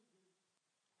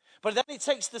 But then it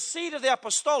takes the seed of the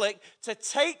apostolic to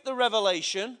take the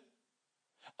revelation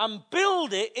and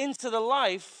build it into the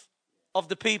life of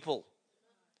the people.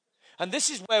 And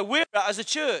this is where we're at as a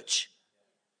church.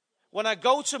 When I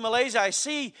go to Malaysia,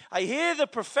 I hear the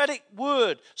prophetic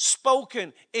word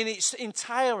spoken in its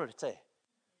entirety.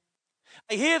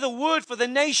 I hear the word for the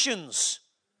nations.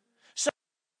 So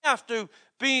after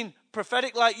being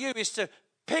prophetic like you is to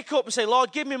pick up and say,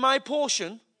 Lord, give me my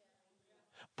portion.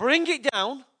 Bring it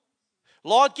down.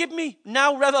 Lord, give me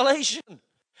now revelation.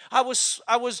 I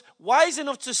was wise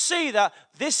enough to see that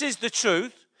this is the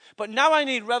truth, but now I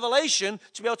need revelation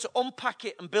to be able to unpack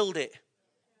it and build it.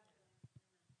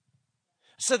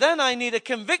 So then I need a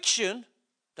conviction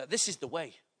that this is the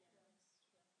way.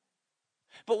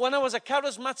 But when I was a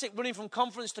charismatic running from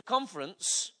conference to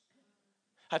conference,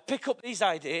 I'd pick up these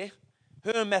ideas,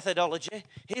 her methodology,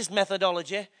 his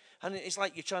methodology, and it's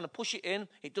like you're trying to push it in.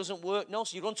 It doesn't work. No,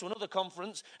 so you run to another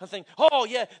conference and think, oh,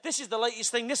 yeah, this is the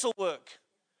latest thing. This will work.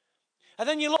 And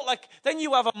then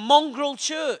you have a mongrel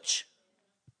church.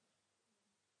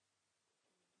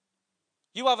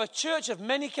 You have a church of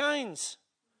many kinds.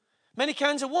 Many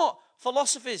kinds of what?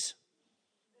 Philosophies.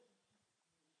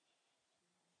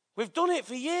 We've done it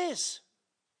for years.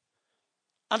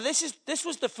 And this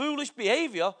was the foolish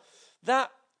behavior that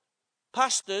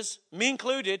pastors, me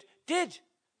included, did.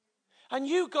 And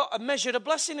you got a measure of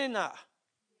blessing in that.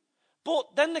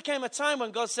 But then there came a time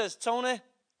when God says, Tony,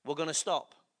 we're going to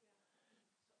stop.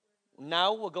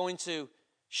 Now we're going to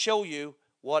show you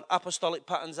what apostolic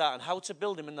patterns are and how to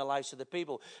build them in the lives of the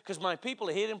people. Because my people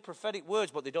are hearing prophetic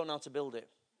words, but they don't know how to build it.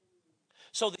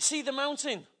 So they see the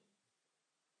mountain,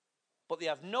 but they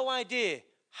have no idea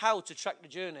how to track the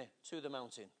journey to the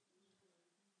mountain.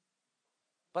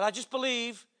 But I just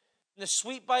believe in the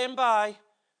sweet by and by,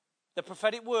 the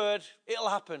prophetic word, it'll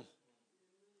happen.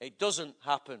 It doesn't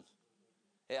happen.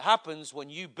 It happens when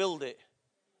you build it.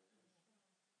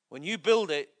 When you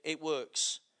build it, it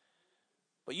works.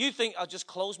 But you think, I'll just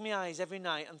close my eyes every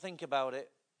night and think about it,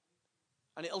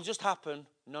 and it'll just happen.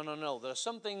 No. There are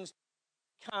some things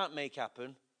you can't make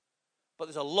happen, but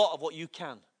there's a lot of what you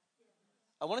can.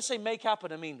 I want to say make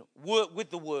happen, I mean work with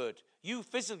the word. You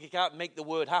physically can't make the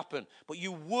word happen, but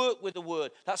you work with the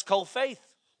word. That's called faith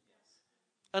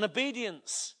and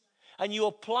obedience. And you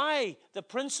apply the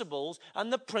principles,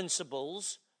 and the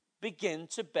principles begin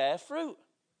to bear fruit.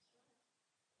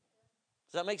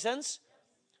 Does that make sense?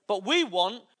 But we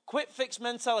want quick fix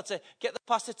mentality. Get the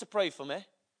pastor to pray for me.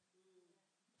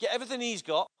 Get everything he's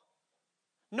got.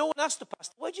 No one asked the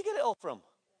pastor, where'd you get it all from?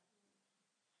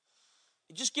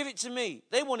 just give it to me.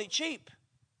 They want it cheap.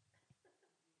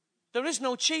 There is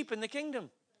no cheap in the kingdom.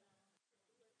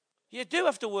 You do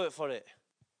have to work for it.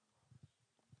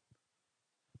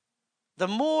 The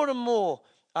more and more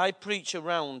I preach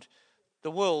around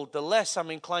the world, the less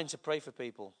I'm inclined to pray for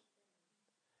people.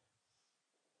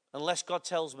 Unless God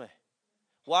tells me.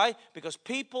 Why? Because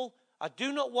I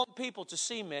do not want people to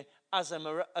see me as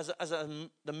the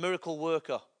miracle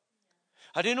worker.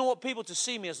 I do not want people to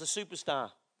see me as the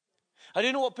superstar. I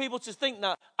do not want people to think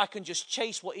that I can just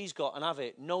chase what he's got and have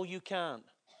it. No, you can't.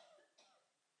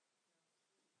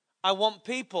 I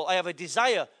have a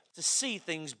desire to see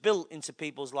things built into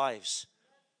people's lives.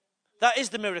 That is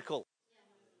the miracle.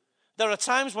 There are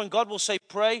times when God will say,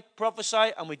 pray,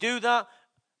 prophesy, and we do that,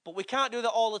 but we can't do that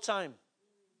all the time.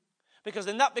 Because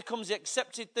then that becomes the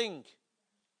accepted thing.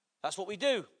 That's what we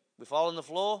do. We fall on the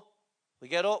floor, we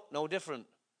get up, no different.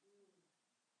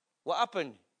 What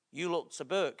happened? You looked a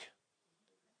Burke.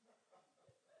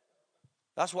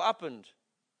 That's what happened.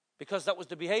 Because that was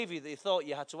the behavior that you thought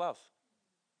you had to have.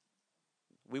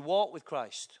 We walk with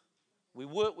Christ. We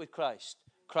work with Christ.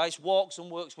 Christ walks and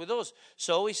works with us.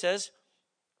 So he says,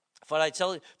 for I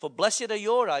tell you, for blessed are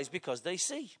your eyes because they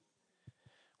see.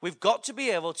 We've got to be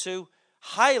able to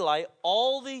highlight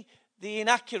all the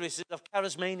inaccuracies of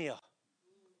charismania.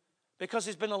 Because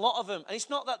there's been a lot of them. And it's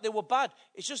not that they were bad.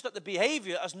 It's just that the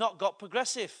behavior has not got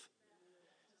progressive.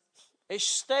 It's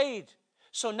stayed.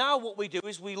 So now what we do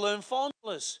is we learn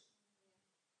formulas.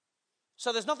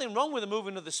 So there's nothing wrong with the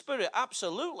moving of the Spirit.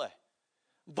 Absolutely.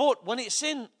 But when it's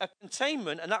in a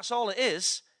containment, and that's all it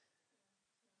is,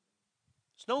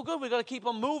 it's no good. We've got to keep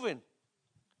on moving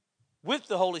with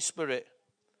the Holy Spirit.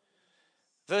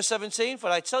 Verse 17, for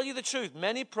I tell you the truth,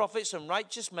 many prophets and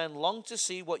righteous men long to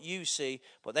see what you see,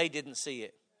 but they didn't see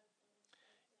it.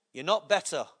 You're not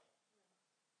better.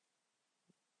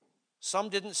 Some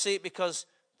didn't see it because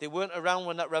they weren't around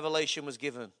when that revelation was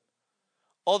given.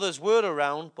 Others were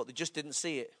around, but they just didn't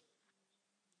see it.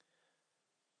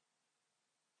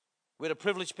 We're a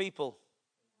privileged people.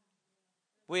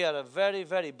 We are a very,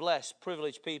 very blessed,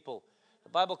 privileged people. The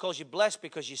Bible calls you blessed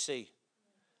because you see.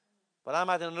 But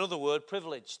I'm adding another word,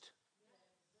 privileged.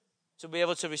 To be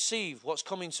able to receive what's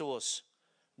coming to us.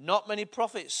 Not many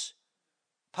prophets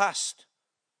past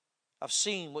have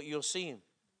seen what you're seeing.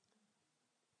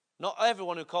 Not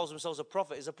everyone who calls themselves a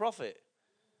prophet is a prophet.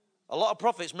 A lot of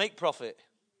prophets make profit.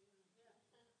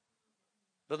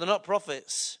 But they're not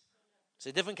prophets. It's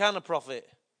a different kind of prophet.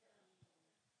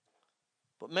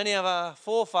 But many of our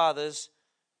forefathers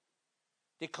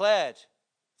declared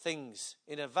things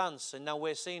in advance, and now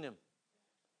we're seeing them.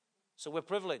 So we're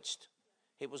privileged.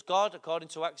 It was God, according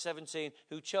to Acts 17,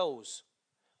 who chose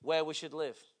where we should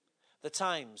live, the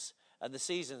times and the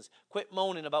seasons. Quit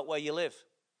moaning about where you live.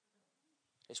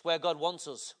 It's where God wants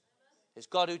us. It's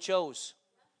God who chose.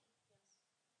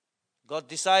 God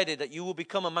decided that you will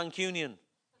become a Mancunian.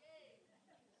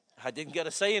 I didn't get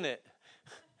a say in it.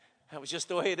 That was just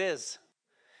the way it is.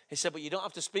 He said, but you don't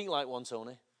have to speak like one,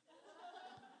 Tony.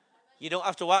 You don't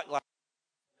have to act like.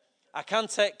 I can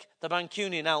take the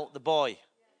Mancunian out, the boy.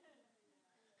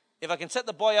 If I can take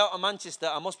the boy out of Manchester,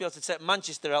 I must be able to take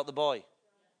Manchester out the boy.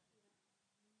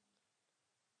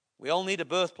 We all need a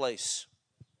birthplace.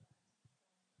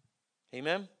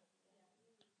 Amen?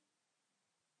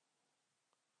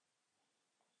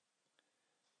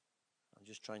 I'm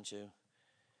just trying to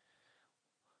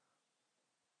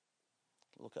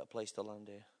look at a place to land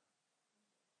here.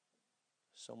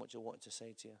 So much I wanted to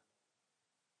say to you.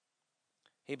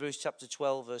 Hebrews chapter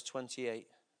 12, verse 28.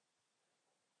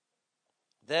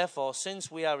 Therefore,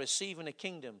 since we are receiving a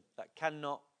kingdom that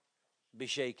cannot be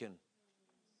shaken.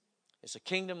 It's a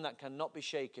kingdom that cannot be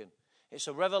shaken. It's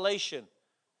a revelation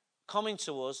coming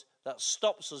to us that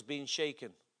stops us being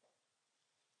shaken.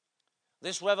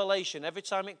 This revelation, every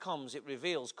time it comes, it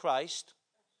reveals Christ,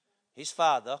 his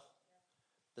Father,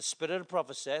 the spirit of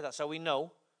prophecy, that's how we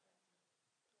know,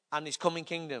 and his coming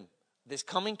kingdom. This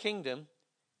coming kingdom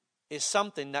is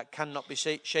something that cannot be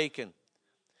shaken.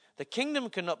 The kingdom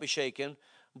cannot be shaken,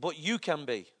 but you can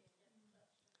be.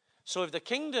 So if the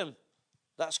kingdom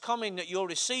that's coming that you're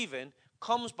receiving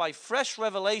comes by fresh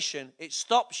revelation, it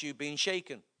stops you being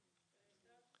shaken.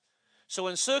 So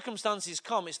when circumstances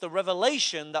come, it's the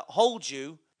revelation that holds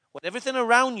you. When everything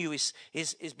around you is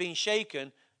being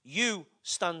shaken, you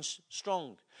stand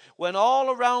strong. When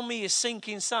all around me is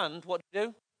sinking sand, what do you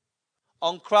do?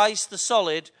 On Christ the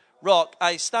solid rock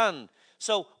I stand.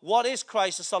 So what is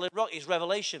Christ the solid rock? It's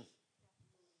revelation.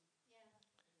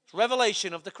 It's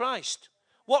revelation of the Christ.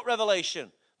 What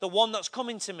revelation? The one that's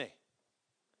coming to me.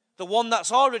 The one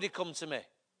that's already come to me.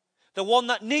 The one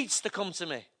that needs to come to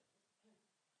me.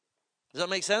 Does that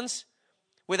make sense?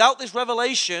 Without this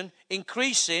revelation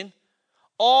increasing,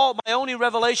 all my only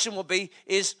revelation will be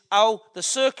is how the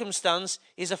circumstance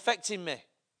is affecting me.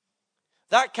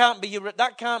 That can't be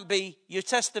your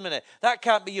testimony. That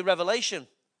can't be your revelation.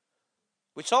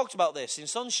 We talked about this in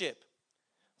sonship.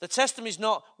 The testimony is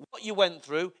not what you went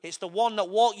through. It's the one that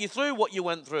walked you through what you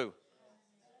went through.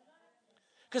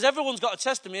 Because everyone's got a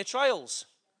testimony of trials.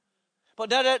 But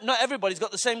not everybody's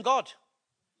got the same God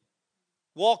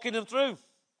walking them through.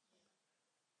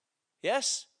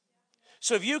 Yes?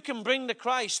 So if you can bring the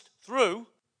Christ through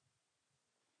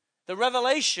the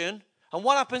revelation, and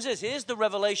what happens is, here's the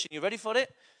revelation. You ready for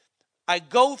it? I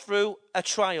go through a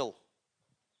trial.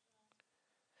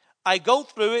 I go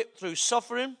through it through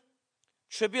suffering,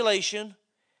 tribulation,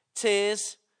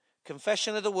 tears,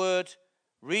 confession of the word,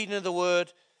 reading of the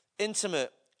word,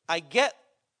 intimate. I get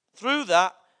through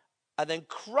that, and then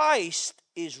Christ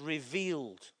is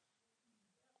revealed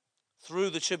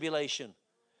through the tribulation,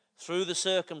 through the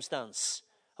circumstance.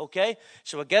 Okay?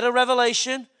 So I get a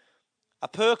revelation, I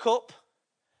perk up,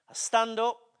 I stand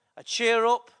up, I cheer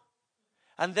up,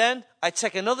 and then I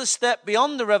take another step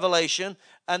beyond the revelation,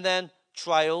 and then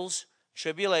trials,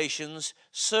 tribulations,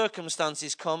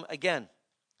 circumstances come again.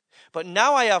 But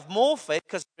now I have more faith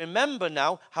because I remember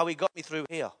now how he got me through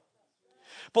here.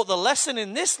 But the lesson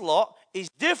in this lot is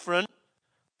different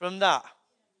from that.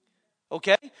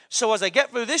 Okay? So as I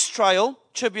get through this trial,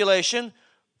 tribulation,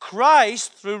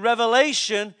 Christ through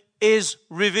revelation is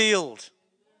revealed.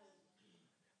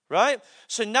 Right?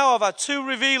 So now I've had two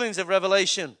revealings of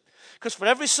revelation. Because for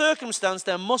every circumstance,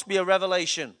 there must be a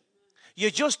revelation. You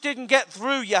just didn't get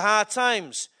through your hard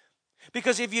times.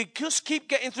 Because if you just keep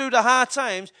getting through the hard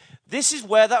times, this is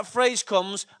where that phrase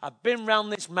comes, I've been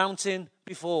round this mountain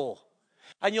before.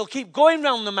 And you'll keep going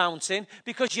round the mountain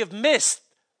because you've missed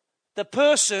the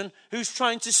person who's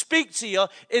trying to speak to you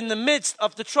in the midst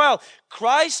of the trial.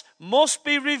 Christ must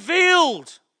be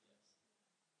revealed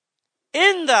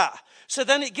in that. So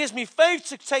then it gives me faith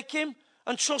to take him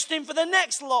and trust him for the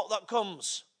next lot that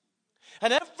comes.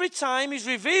 And every time he's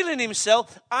revealing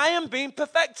himself, I am being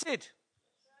perfected.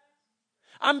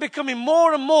 I'm becoming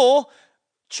more and more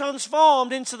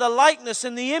transformed into the likeness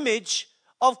and the image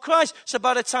of Christ. So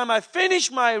by the time I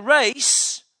finish my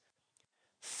race,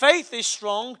 faith is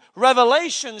strong,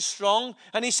 revelation is strong,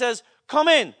 and he says, come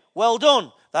in, well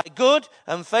done, thy good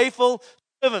and faithful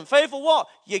servant. Faithful what?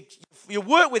 You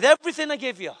work with everything I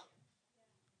give you.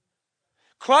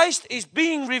 Christ is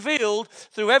being revealed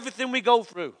through everything we go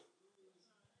through.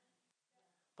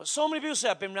 But so many people say,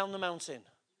 I've been round the mountain.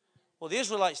 Well, the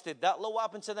Israelites did that. Look what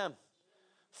happened to them.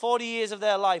 40 years of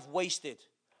their life wasted.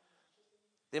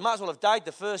 They might as well have died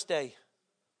the first day.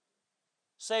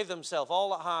 Saved themselves all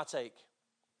that heartache.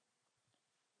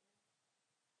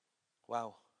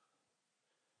 Wow.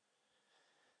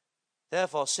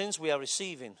 Therefore, since we are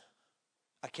receiving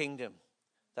a kingdom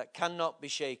that cannot be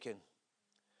shaken,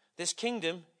 this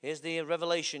kingdom, here's the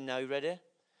revelation now, you ready?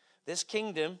 This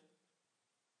kingdom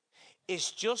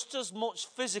is just as much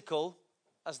physical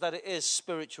as that it is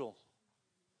spiritual.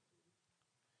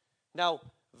 Now,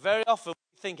 very often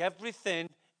we think everything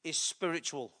is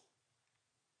spiritual.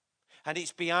 And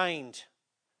it's behind,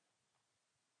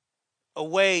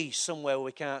 away somewhere where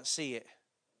we can't see it.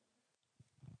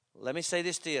 Let me say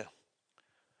this to you.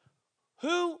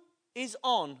 Who is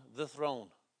on the throne?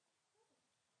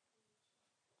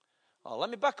 Oh, let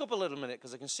me back up a little minute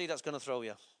because I can see that's going to throw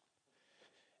you.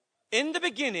 In the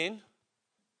beginning,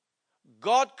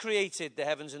 God created the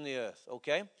heavens and the earth,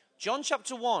 okay? John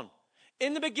chapter 1.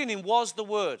 In the beginning was the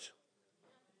Word.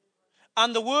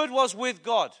 And the Word was with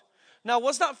God. Now,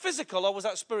 was that physical or was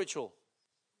that spiritual?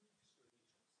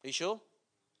 Are you sure?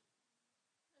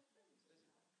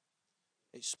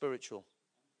 It's spiritual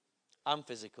and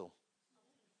physical.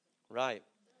 Right.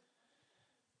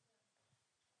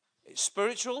 It's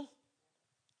spiritual.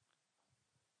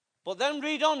 But then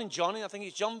read on in John, I think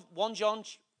it's John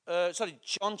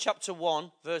chapter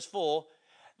 1, verse 4.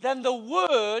 Then the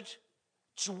Word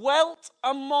dwelt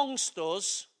amongst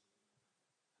us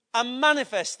and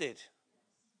manifested.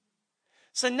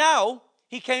 So now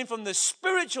he came from the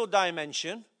spiritual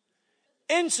dimension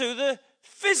into the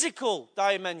physical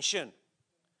dimension.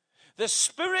 The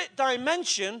spirit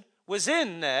dimension was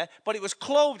in there, but it was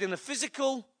clothed in the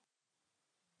physical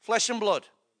flesh and blood.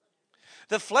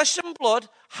 The flesh and blood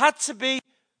had to be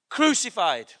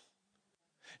crucified.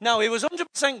 Now, he was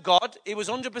 100% God. He was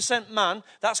 100% man.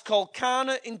 That's called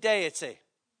carne in deity.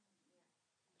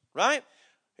 Right?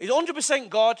 He's 100%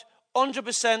 God,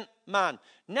 100% man.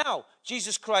 Now,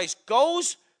 Jesus Christ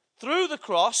goes through the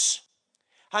cross,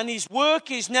 and his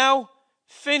work is now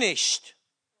finished.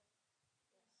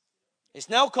 It's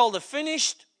now called the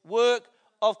finished work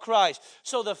of Christ.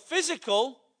 So the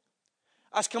physical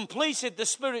has completed the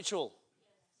spiritual.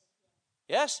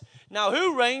 Yes? Now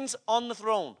who reigns on the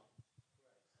throne?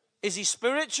 Is he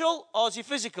spiritual or is he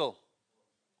physical?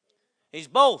 He's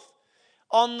both.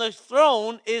 On the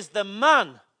throne is the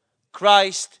man,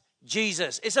 Christ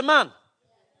Jesus. It's a man.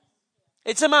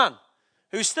 It's a man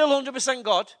who's still 100%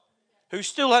 God, who's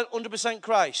still 100%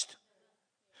 Christ.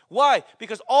 Why?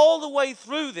 Because all the way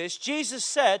through this, Jesus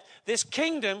said this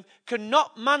kingdom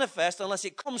cannot manifest unless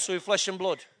it comes through flesh and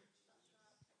blood.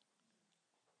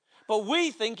 But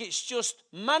we think it's just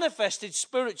manifested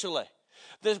spiritually.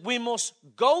 That we must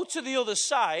go to the other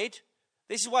side.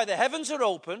 This is why the heavens are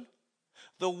open.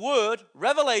 The word,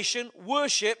 revelation,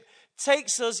 worship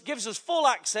gives us full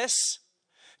access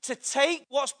to take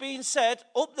what's being said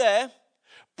up there,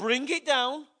 bring it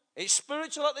down. It's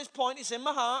spiritual at this point. It's in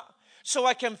my heart. So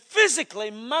I can physically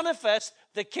manifest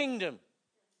the kingdom.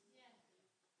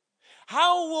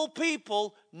 How will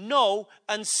people know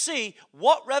and see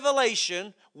what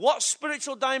revelation, what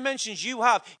spiritual dimensions you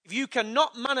have if you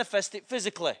cannot manifest it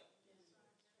physically?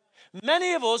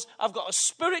 Many of us have got a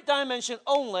spirit dimension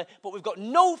only, but we've got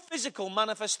no physical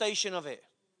manifestation of it.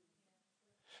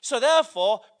 So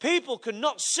therefore, people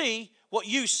cannot see what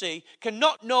you see,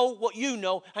 cannot know what you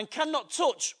know, and cannot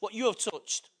touch what you have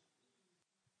touched.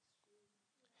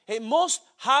 It must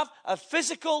have a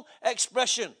physical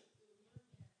expression.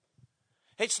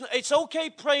 It's okay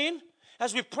praying.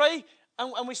 As we pray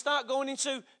and we start going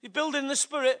into building the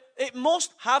spirit, it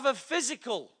must have a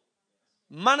physical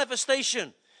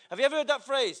manifestation. Have you ever heard that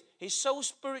phrase? He's so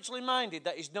spiritually minded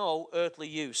that he's no earthly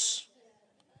use.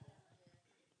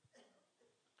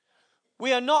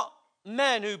 We are not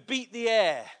men who beat the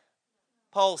air,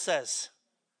 Paul says.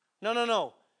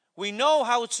 No. We know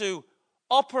how to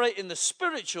operate in the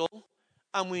spiritual,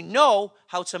 and we know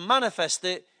how to manifest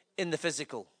it in the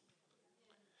physical.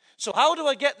 So how do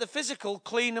I get the physical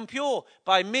clean and pure?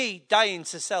 By me dying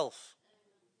to self.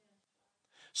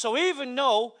 So even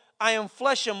though I am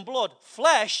flesh and blood,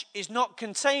 flesh is not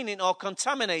containing or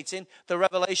contaminating the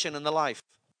revelation and the life.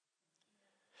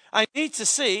 I need to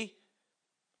see,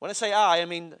 when I say I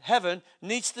mean heaven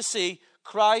needs to see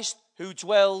Christ who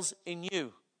dwells in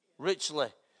you richly.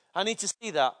 I need to see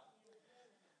that.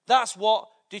 That's what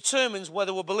determines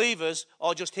whether we're believers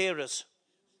or just hearers.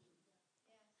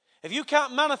 If you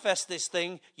can't manifest this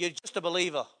thing, you're just a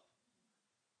believer.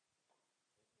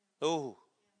 Oh.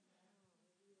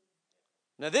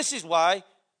 Now this is why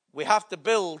we have to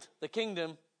build the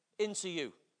kingdom into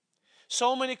you.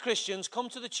 So many Christians come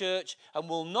to the church and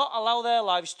will not allow their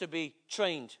lives to be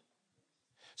trained.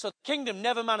 So the kingdom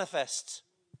never manifests.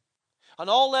 And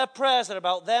all their prayers are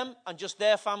about them and just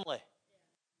their family.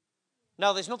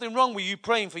 Now there's nothing wrong with you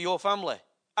praying for your family.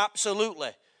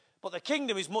 Absolutely. But the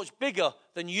kingdom is much bigger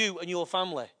than you and your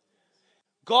family.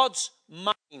 God's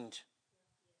mind,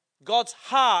 God's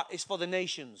heart is for the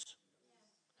nations.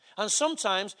 And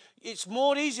sometimes it's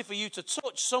more easy for you to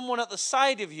touch someone at the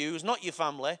side of you who's not your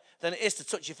family than it is to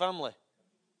touch your family.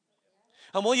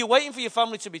 And while you're waiting for your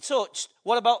family to be touched,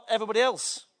 what about everybody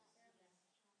else?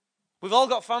 We've all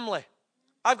got family.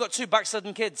 I've got 2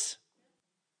 backslidden kids.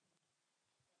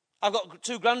 I've got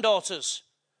 2 granddaughters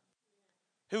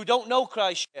who don't know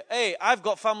Christ yet. Hey, I've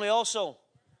got family also.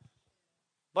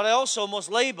 But I also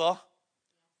must labor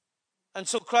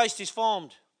until Christ is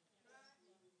formed.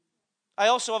 I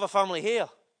also have a family here.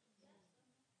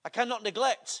 I cannot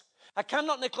neglect. I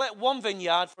cannot neglect one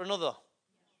vineyard for another.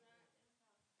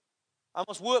 I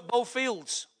must work both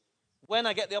fields when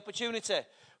I get the opportunity.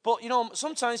 But,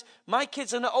 sometimes my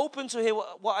kids are not open to hear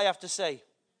what I have to say.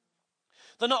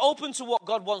 They're not open to what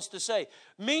God wants to say.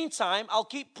 Meantime, I'll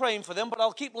keep praying for them, but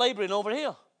I'll keep laboring over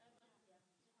here.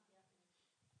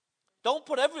 Don't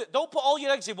put all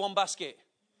your eggs in one basket.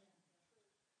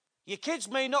 Your kids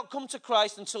may not come to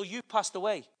Christ until you passed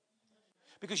away,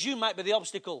 because you might be the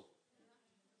obstacle.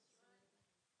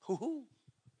 Hoo-hoo.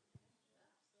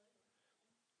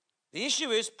 The issue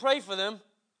is pray for them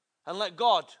and let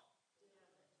God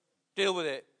deal with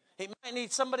it. It might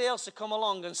need somebody else to come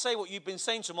along and say what you've been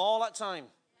saying to them all that time.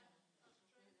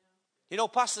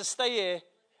 Pastors stay here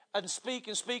and speak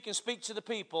to the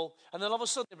people, and then all of a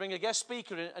sudden they bring a guest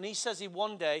speaker in, and he says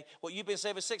one day what you've been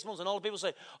saying for 6 months, and all the people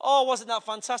say, oh, wasn't that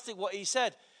fantastic what he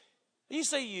said? And you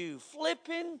say, you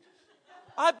flipping?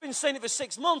 I've been saying it for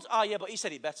 6 months. Oh, yeah, but he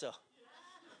said it better.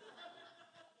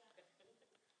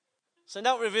 So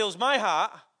now it reveals my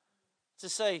heart to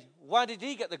say, why did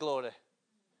he get the glory?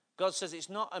 God says it's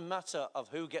not a matter of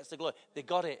who gets the glory. They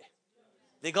got it.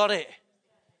 They got it.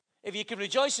 If you can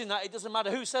rejoice in that, it doesn't matter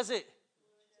who says it.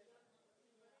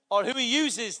 or who he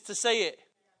uses to say it.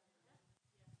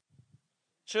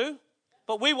 True?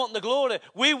 But we want the glory.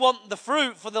 We want the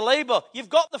fruit for the labor. You've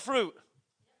got the fruit.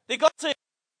 They got it.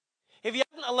 If you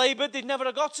hadn't labored, they'd never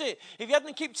have got it. If you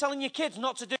hadn't keep telling your kids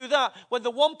not to do that, when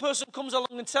the one person comes along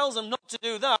and tells them not to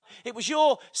do that, it was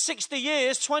your 60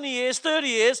 years, 20 years, 30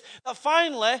 years that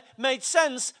finally made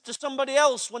sense to somebody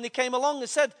else when they came along and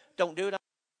said, don't do that.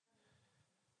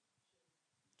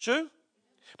 True?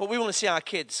 But we want to see our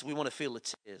kids, we want to feel the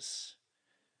tears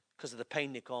because of the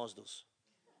pain they caused us.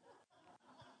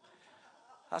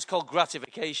 That's called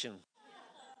gratification.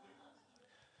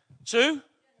 True?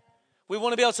 We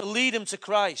want to be able to lead them to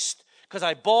Christ because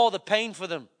I bore the pain for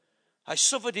them. I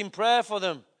suffered in prayer for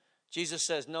them. Jesus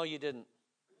says, no, you didn't.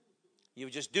 You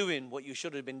were just doing what you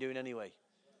should have been doing anyway.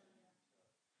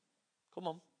 Come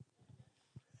on.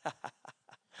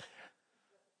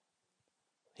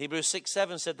 Hebrews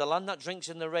 6:7 said, the land that drinks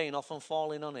in the rain often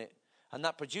falling on it, and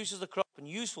that produces the crop and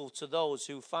useful to those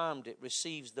who farmed it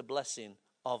receives the blessing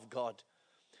of God.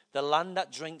 The land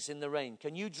that drinks in the rain.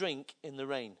 Can you drink in the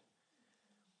rain?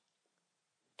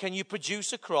 Can you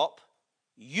produce a crop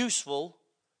useful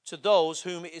to those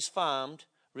whom it is farmed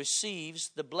receives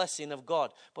the blessing of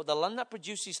God? But the land that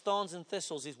produces thorns and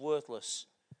thistles is worthless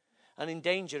and in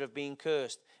danger of being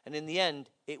cursed. And in the end,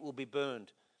 it will be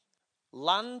burned.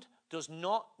 Land does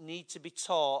not need to be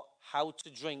taught how to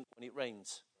drink when it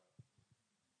rains.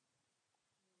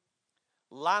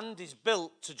 Land is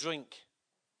built to drink.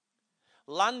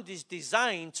 Land is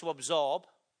designed to absorb,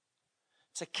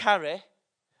 to carry,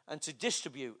 and to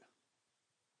distribute.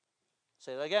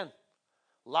 Say that again.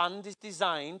 Land is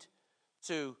designed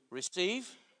to receive,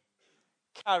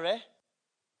 carry,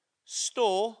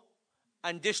 store,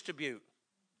 and distribute.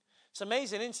 It's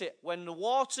amazing, isn't it? When the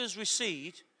waters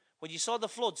recede, when you saw the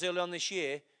floods early on this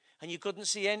year, and you couldn't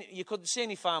see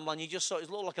any farmland, you just saw it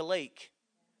looked like a lake.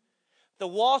 The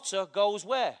water goes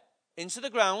where? Into the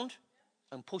ground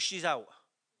and pushes out.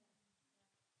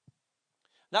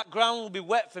 That ground will be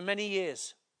wet for many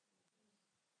years.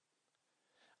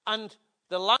 And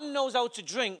the land knows how to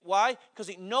drink. Why? Because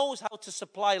it knows how to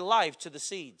supply life to the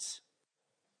seeds.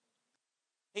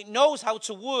 It knows how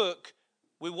to work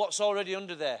with what's already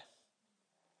under there.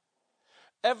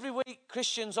 Every week,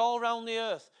 Christians all around the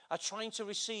earth are trying to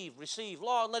receive.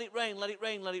 Lord, let it rain, let it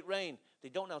rain, let it rain. They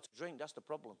don't know how to drink. That's the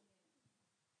problem.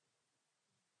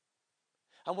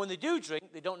 And when they do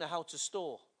drink, they don't know how to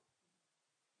store.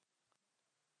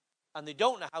 And they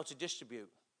don't know how to distribute.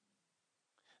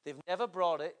 They've never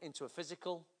brought it into a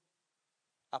physical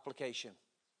application.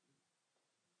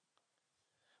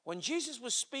 When Jesus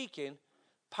was speaking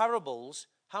parables,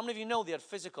 how many of you know they had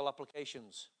physical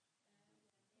applications?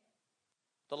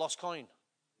 The lost coin.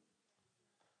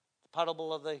 The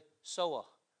parable of the sower.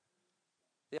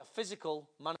 They have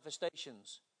physical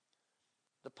manifestations.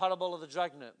 The parable of the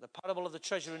dragnet. The parable of the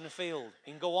treasure in the field.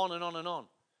 You can go on and on and on.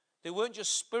 They weren't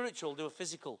just spiritual, they were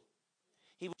physical.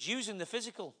 He was using the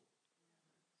physical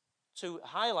to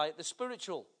highlight the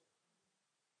spiritual.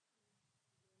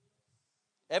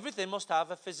 Everything must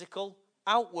have a physical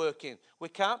outworking. We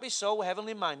can't be so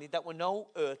heavenly minded that we're no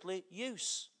earthly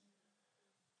use.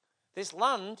 This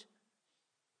land,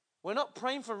 we're not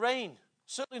praying for rain.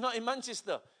 Certainly not in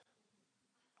Manchester.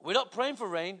 We're not praying for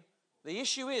rain. The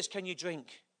issue is, can you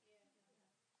drink?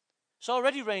 It's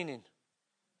already raining.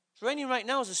 It's raining right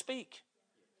now as I speak.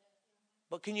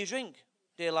 But can you drink,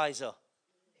 dear Liza?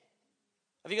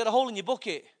 Have you got a hole in your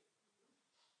bucket?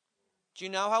 Do you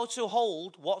know how to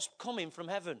hold what's coming from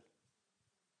heaven?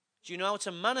 Do you know how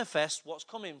to manifest what's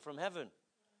coming from heaven?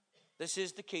 This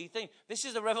is the key thing. This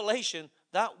is a revelation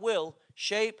that will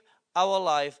shape our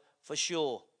life for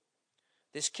sure.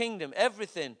 This kingdom,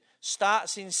 everything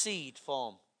starts in seed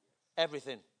form.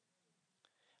 Everything.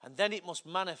 And then it must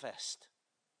manifest.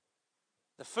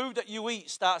 The food that you eat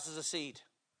starts as a seed.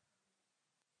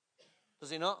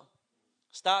 Does it not?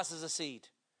 Starts as a seed.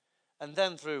 And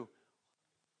then through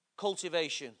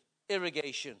cultivation,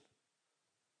 irrigation,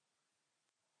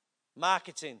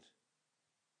 marketing,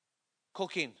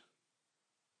 cooking,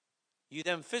 you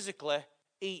then physically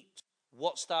eat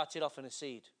what started off in a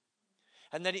seed.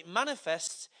 And then it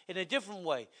manifests in a different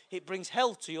way. It brings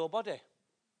health to your body.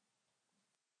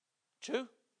 True?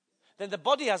 Then the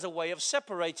body has a way of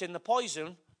separating the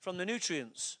poison from the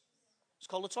nutrients. It's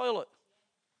called a toilet.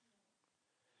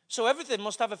 So everything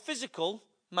must have a physical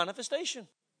manifestation.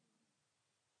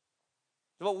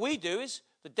 What we do is,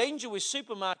 the danger with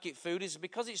supermarket food is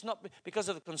because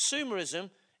of the consumerism,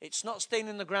 it's not staying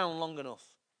in the ground long enough.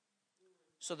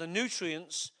 So the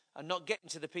nutrients are not getting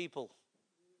to the people.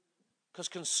 Because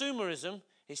consumerism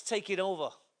is taking over.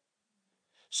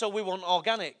 So we want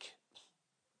organic.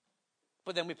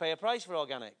 But then we pay a price for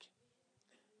organic.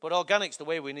 But organic's the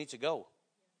way we need to go.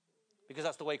 Because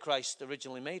that's the way Christ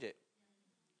originally made it.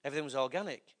 Everything was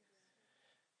organic.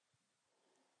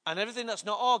 And everything that's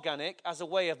not organic has a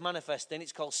way of manifesting.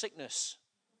 It's called sickness.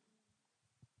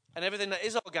 And everything that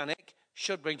is organic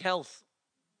should bring health.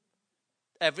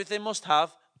 Everything must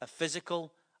have a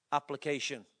physical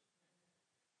application.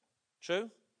 True?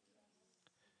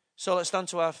 So let's stand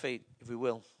to our feet, if we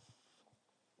will.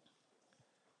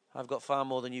 I've got far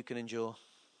more than you can endure.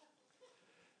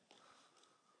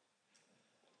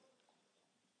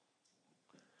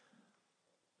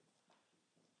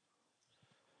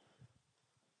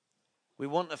 We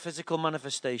want a physical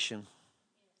manifestation.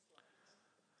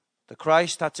 The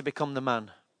Christ had to become the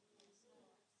man.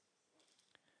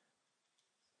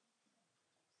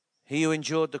 He who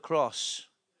endured the cross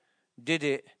did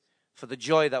it for the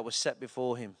joy that was set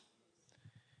before him.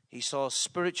 He saw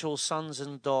spiritual sons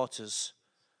and daughters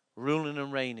ruling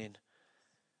and reigning.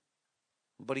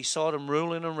 But he saw them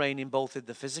ruling and reigning both in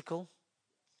the physical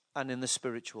and in the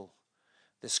spiritual.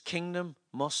 This kingdom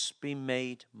must be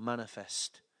made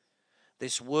manifest.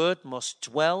 This word must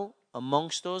dwell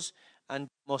amongst us and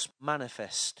must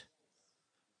manifest.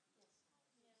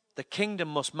 The kingdom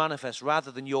must manifest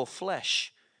rather than your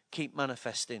flesh keep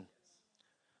manifesting.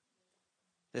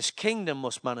 This kingdom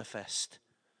must manifest.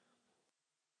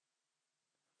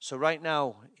 So right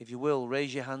now, if you will,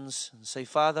 raise your hands and say,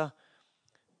 Father,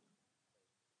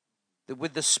 that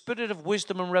with the spirit of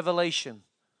wisdom and revelation,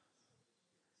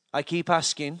 I keep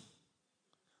asking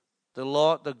the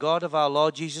Lord, the God of our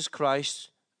Lord Jesus Christ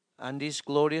and his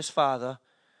glorious Father,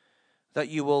 that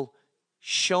you will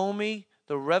show me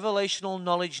the revelational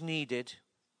knowledge needed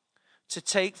to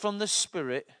take from the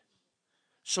Spirit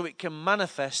so it can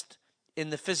manifest in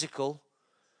the physical.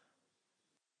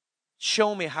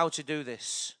 Show me how to do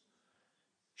this.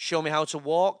 Show me how to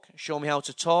walk. Show me how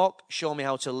to talk. Show me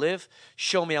how to live.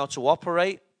 Show me how to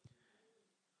operate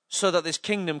so that this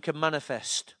kingdom can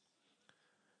manifest.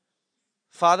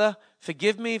 Father,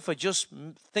 forgive me for just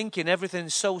thinking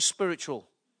everything's so spiritual.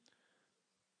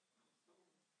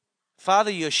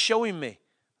 Father, you're showing me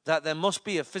that there must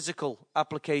be a physical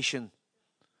application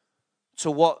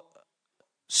to what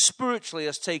spiritually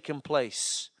has taken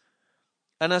place.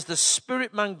 And as the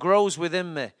spirit man grows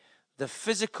within me, the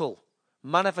physical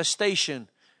manifestation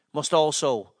must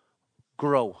also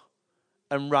grow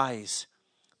and rise.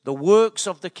 The works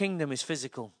of the kingdom is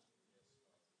physical.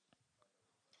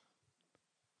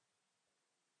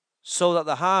 So that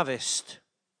the harvest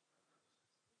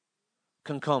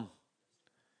can come.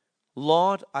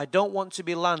 Lord, I don't want to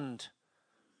be land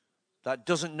that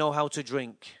doesn't know how to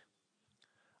drink.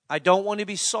 I don't want to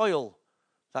be soil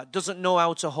that doesn't know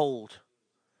how to hold.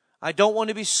 I don't want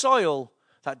to be soil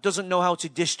that doesn't know how to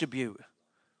distribute.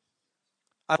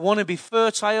 I want to be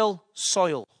fertile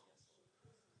soil,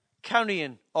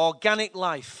 carrying organic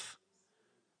life,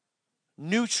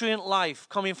 nutrient life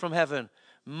coming from heaven,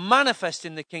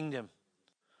 manifesting the kingdom,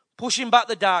 pushing back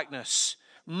the darkness,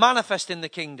 manifesting the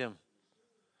kingdom,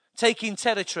 taking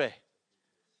territory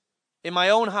in my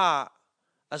own heart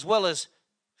as well as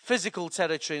physical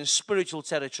territory and spiritual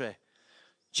territory.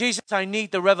 Jesus, I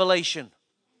need the revelation.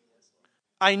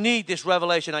 I need this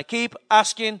revelation. I keep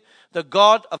asking the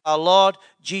God of our Lord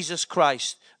Jesus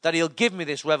Christ that he'll give me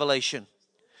this revelation.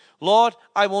 Lord,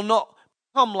 I will not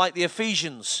become like the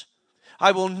Ephesians.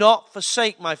 I will not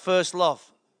forsake my first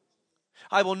love.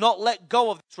 I will not let go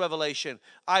of this revelation.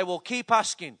 I will keep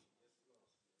asking.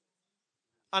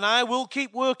 And I will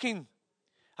keep working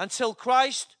until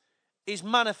Christ is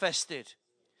manifested.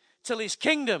 Till his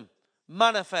kingdom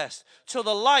manifests. Till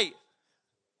the light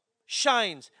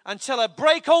shines. Until I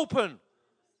break open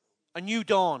a new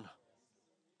dawn.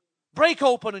 Break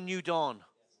open a new dawn.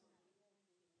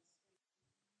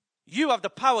 You have the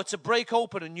power to break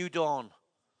open a new dawn.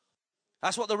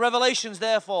 That's what the revelation's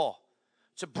there for.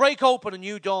 To break open a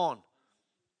new dawn.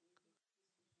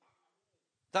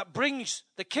 That brings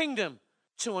the kingdom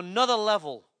to another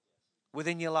level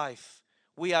within your life.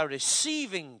 We are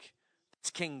receiving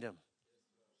this kingdom.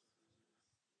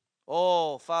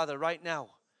 Oh, Father, right now,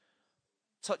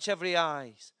 touch every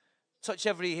eye, touch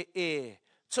every ear,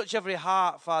 touch every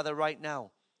heart, Father, right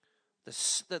now.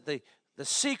 The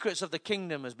secrets of the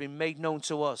kingdom has been made known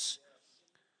to us.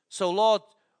 So, Lord,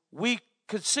 we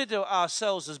consider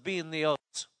ourselves as being the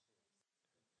us.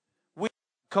 We are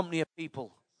a company of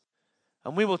people.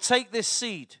 And we will take this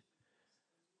seed.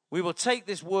 We will take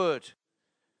this word.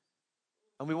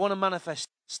 And we want to manifest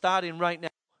starting right now.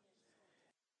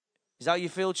 Is that how you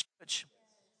feel, church?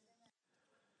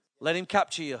 Let him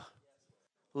capture you.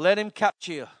 Let him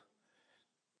capture you.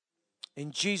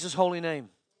 In Jesus' holy name.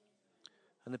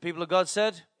 And the people of God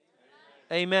said,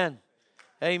 Amen.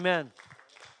 Amen.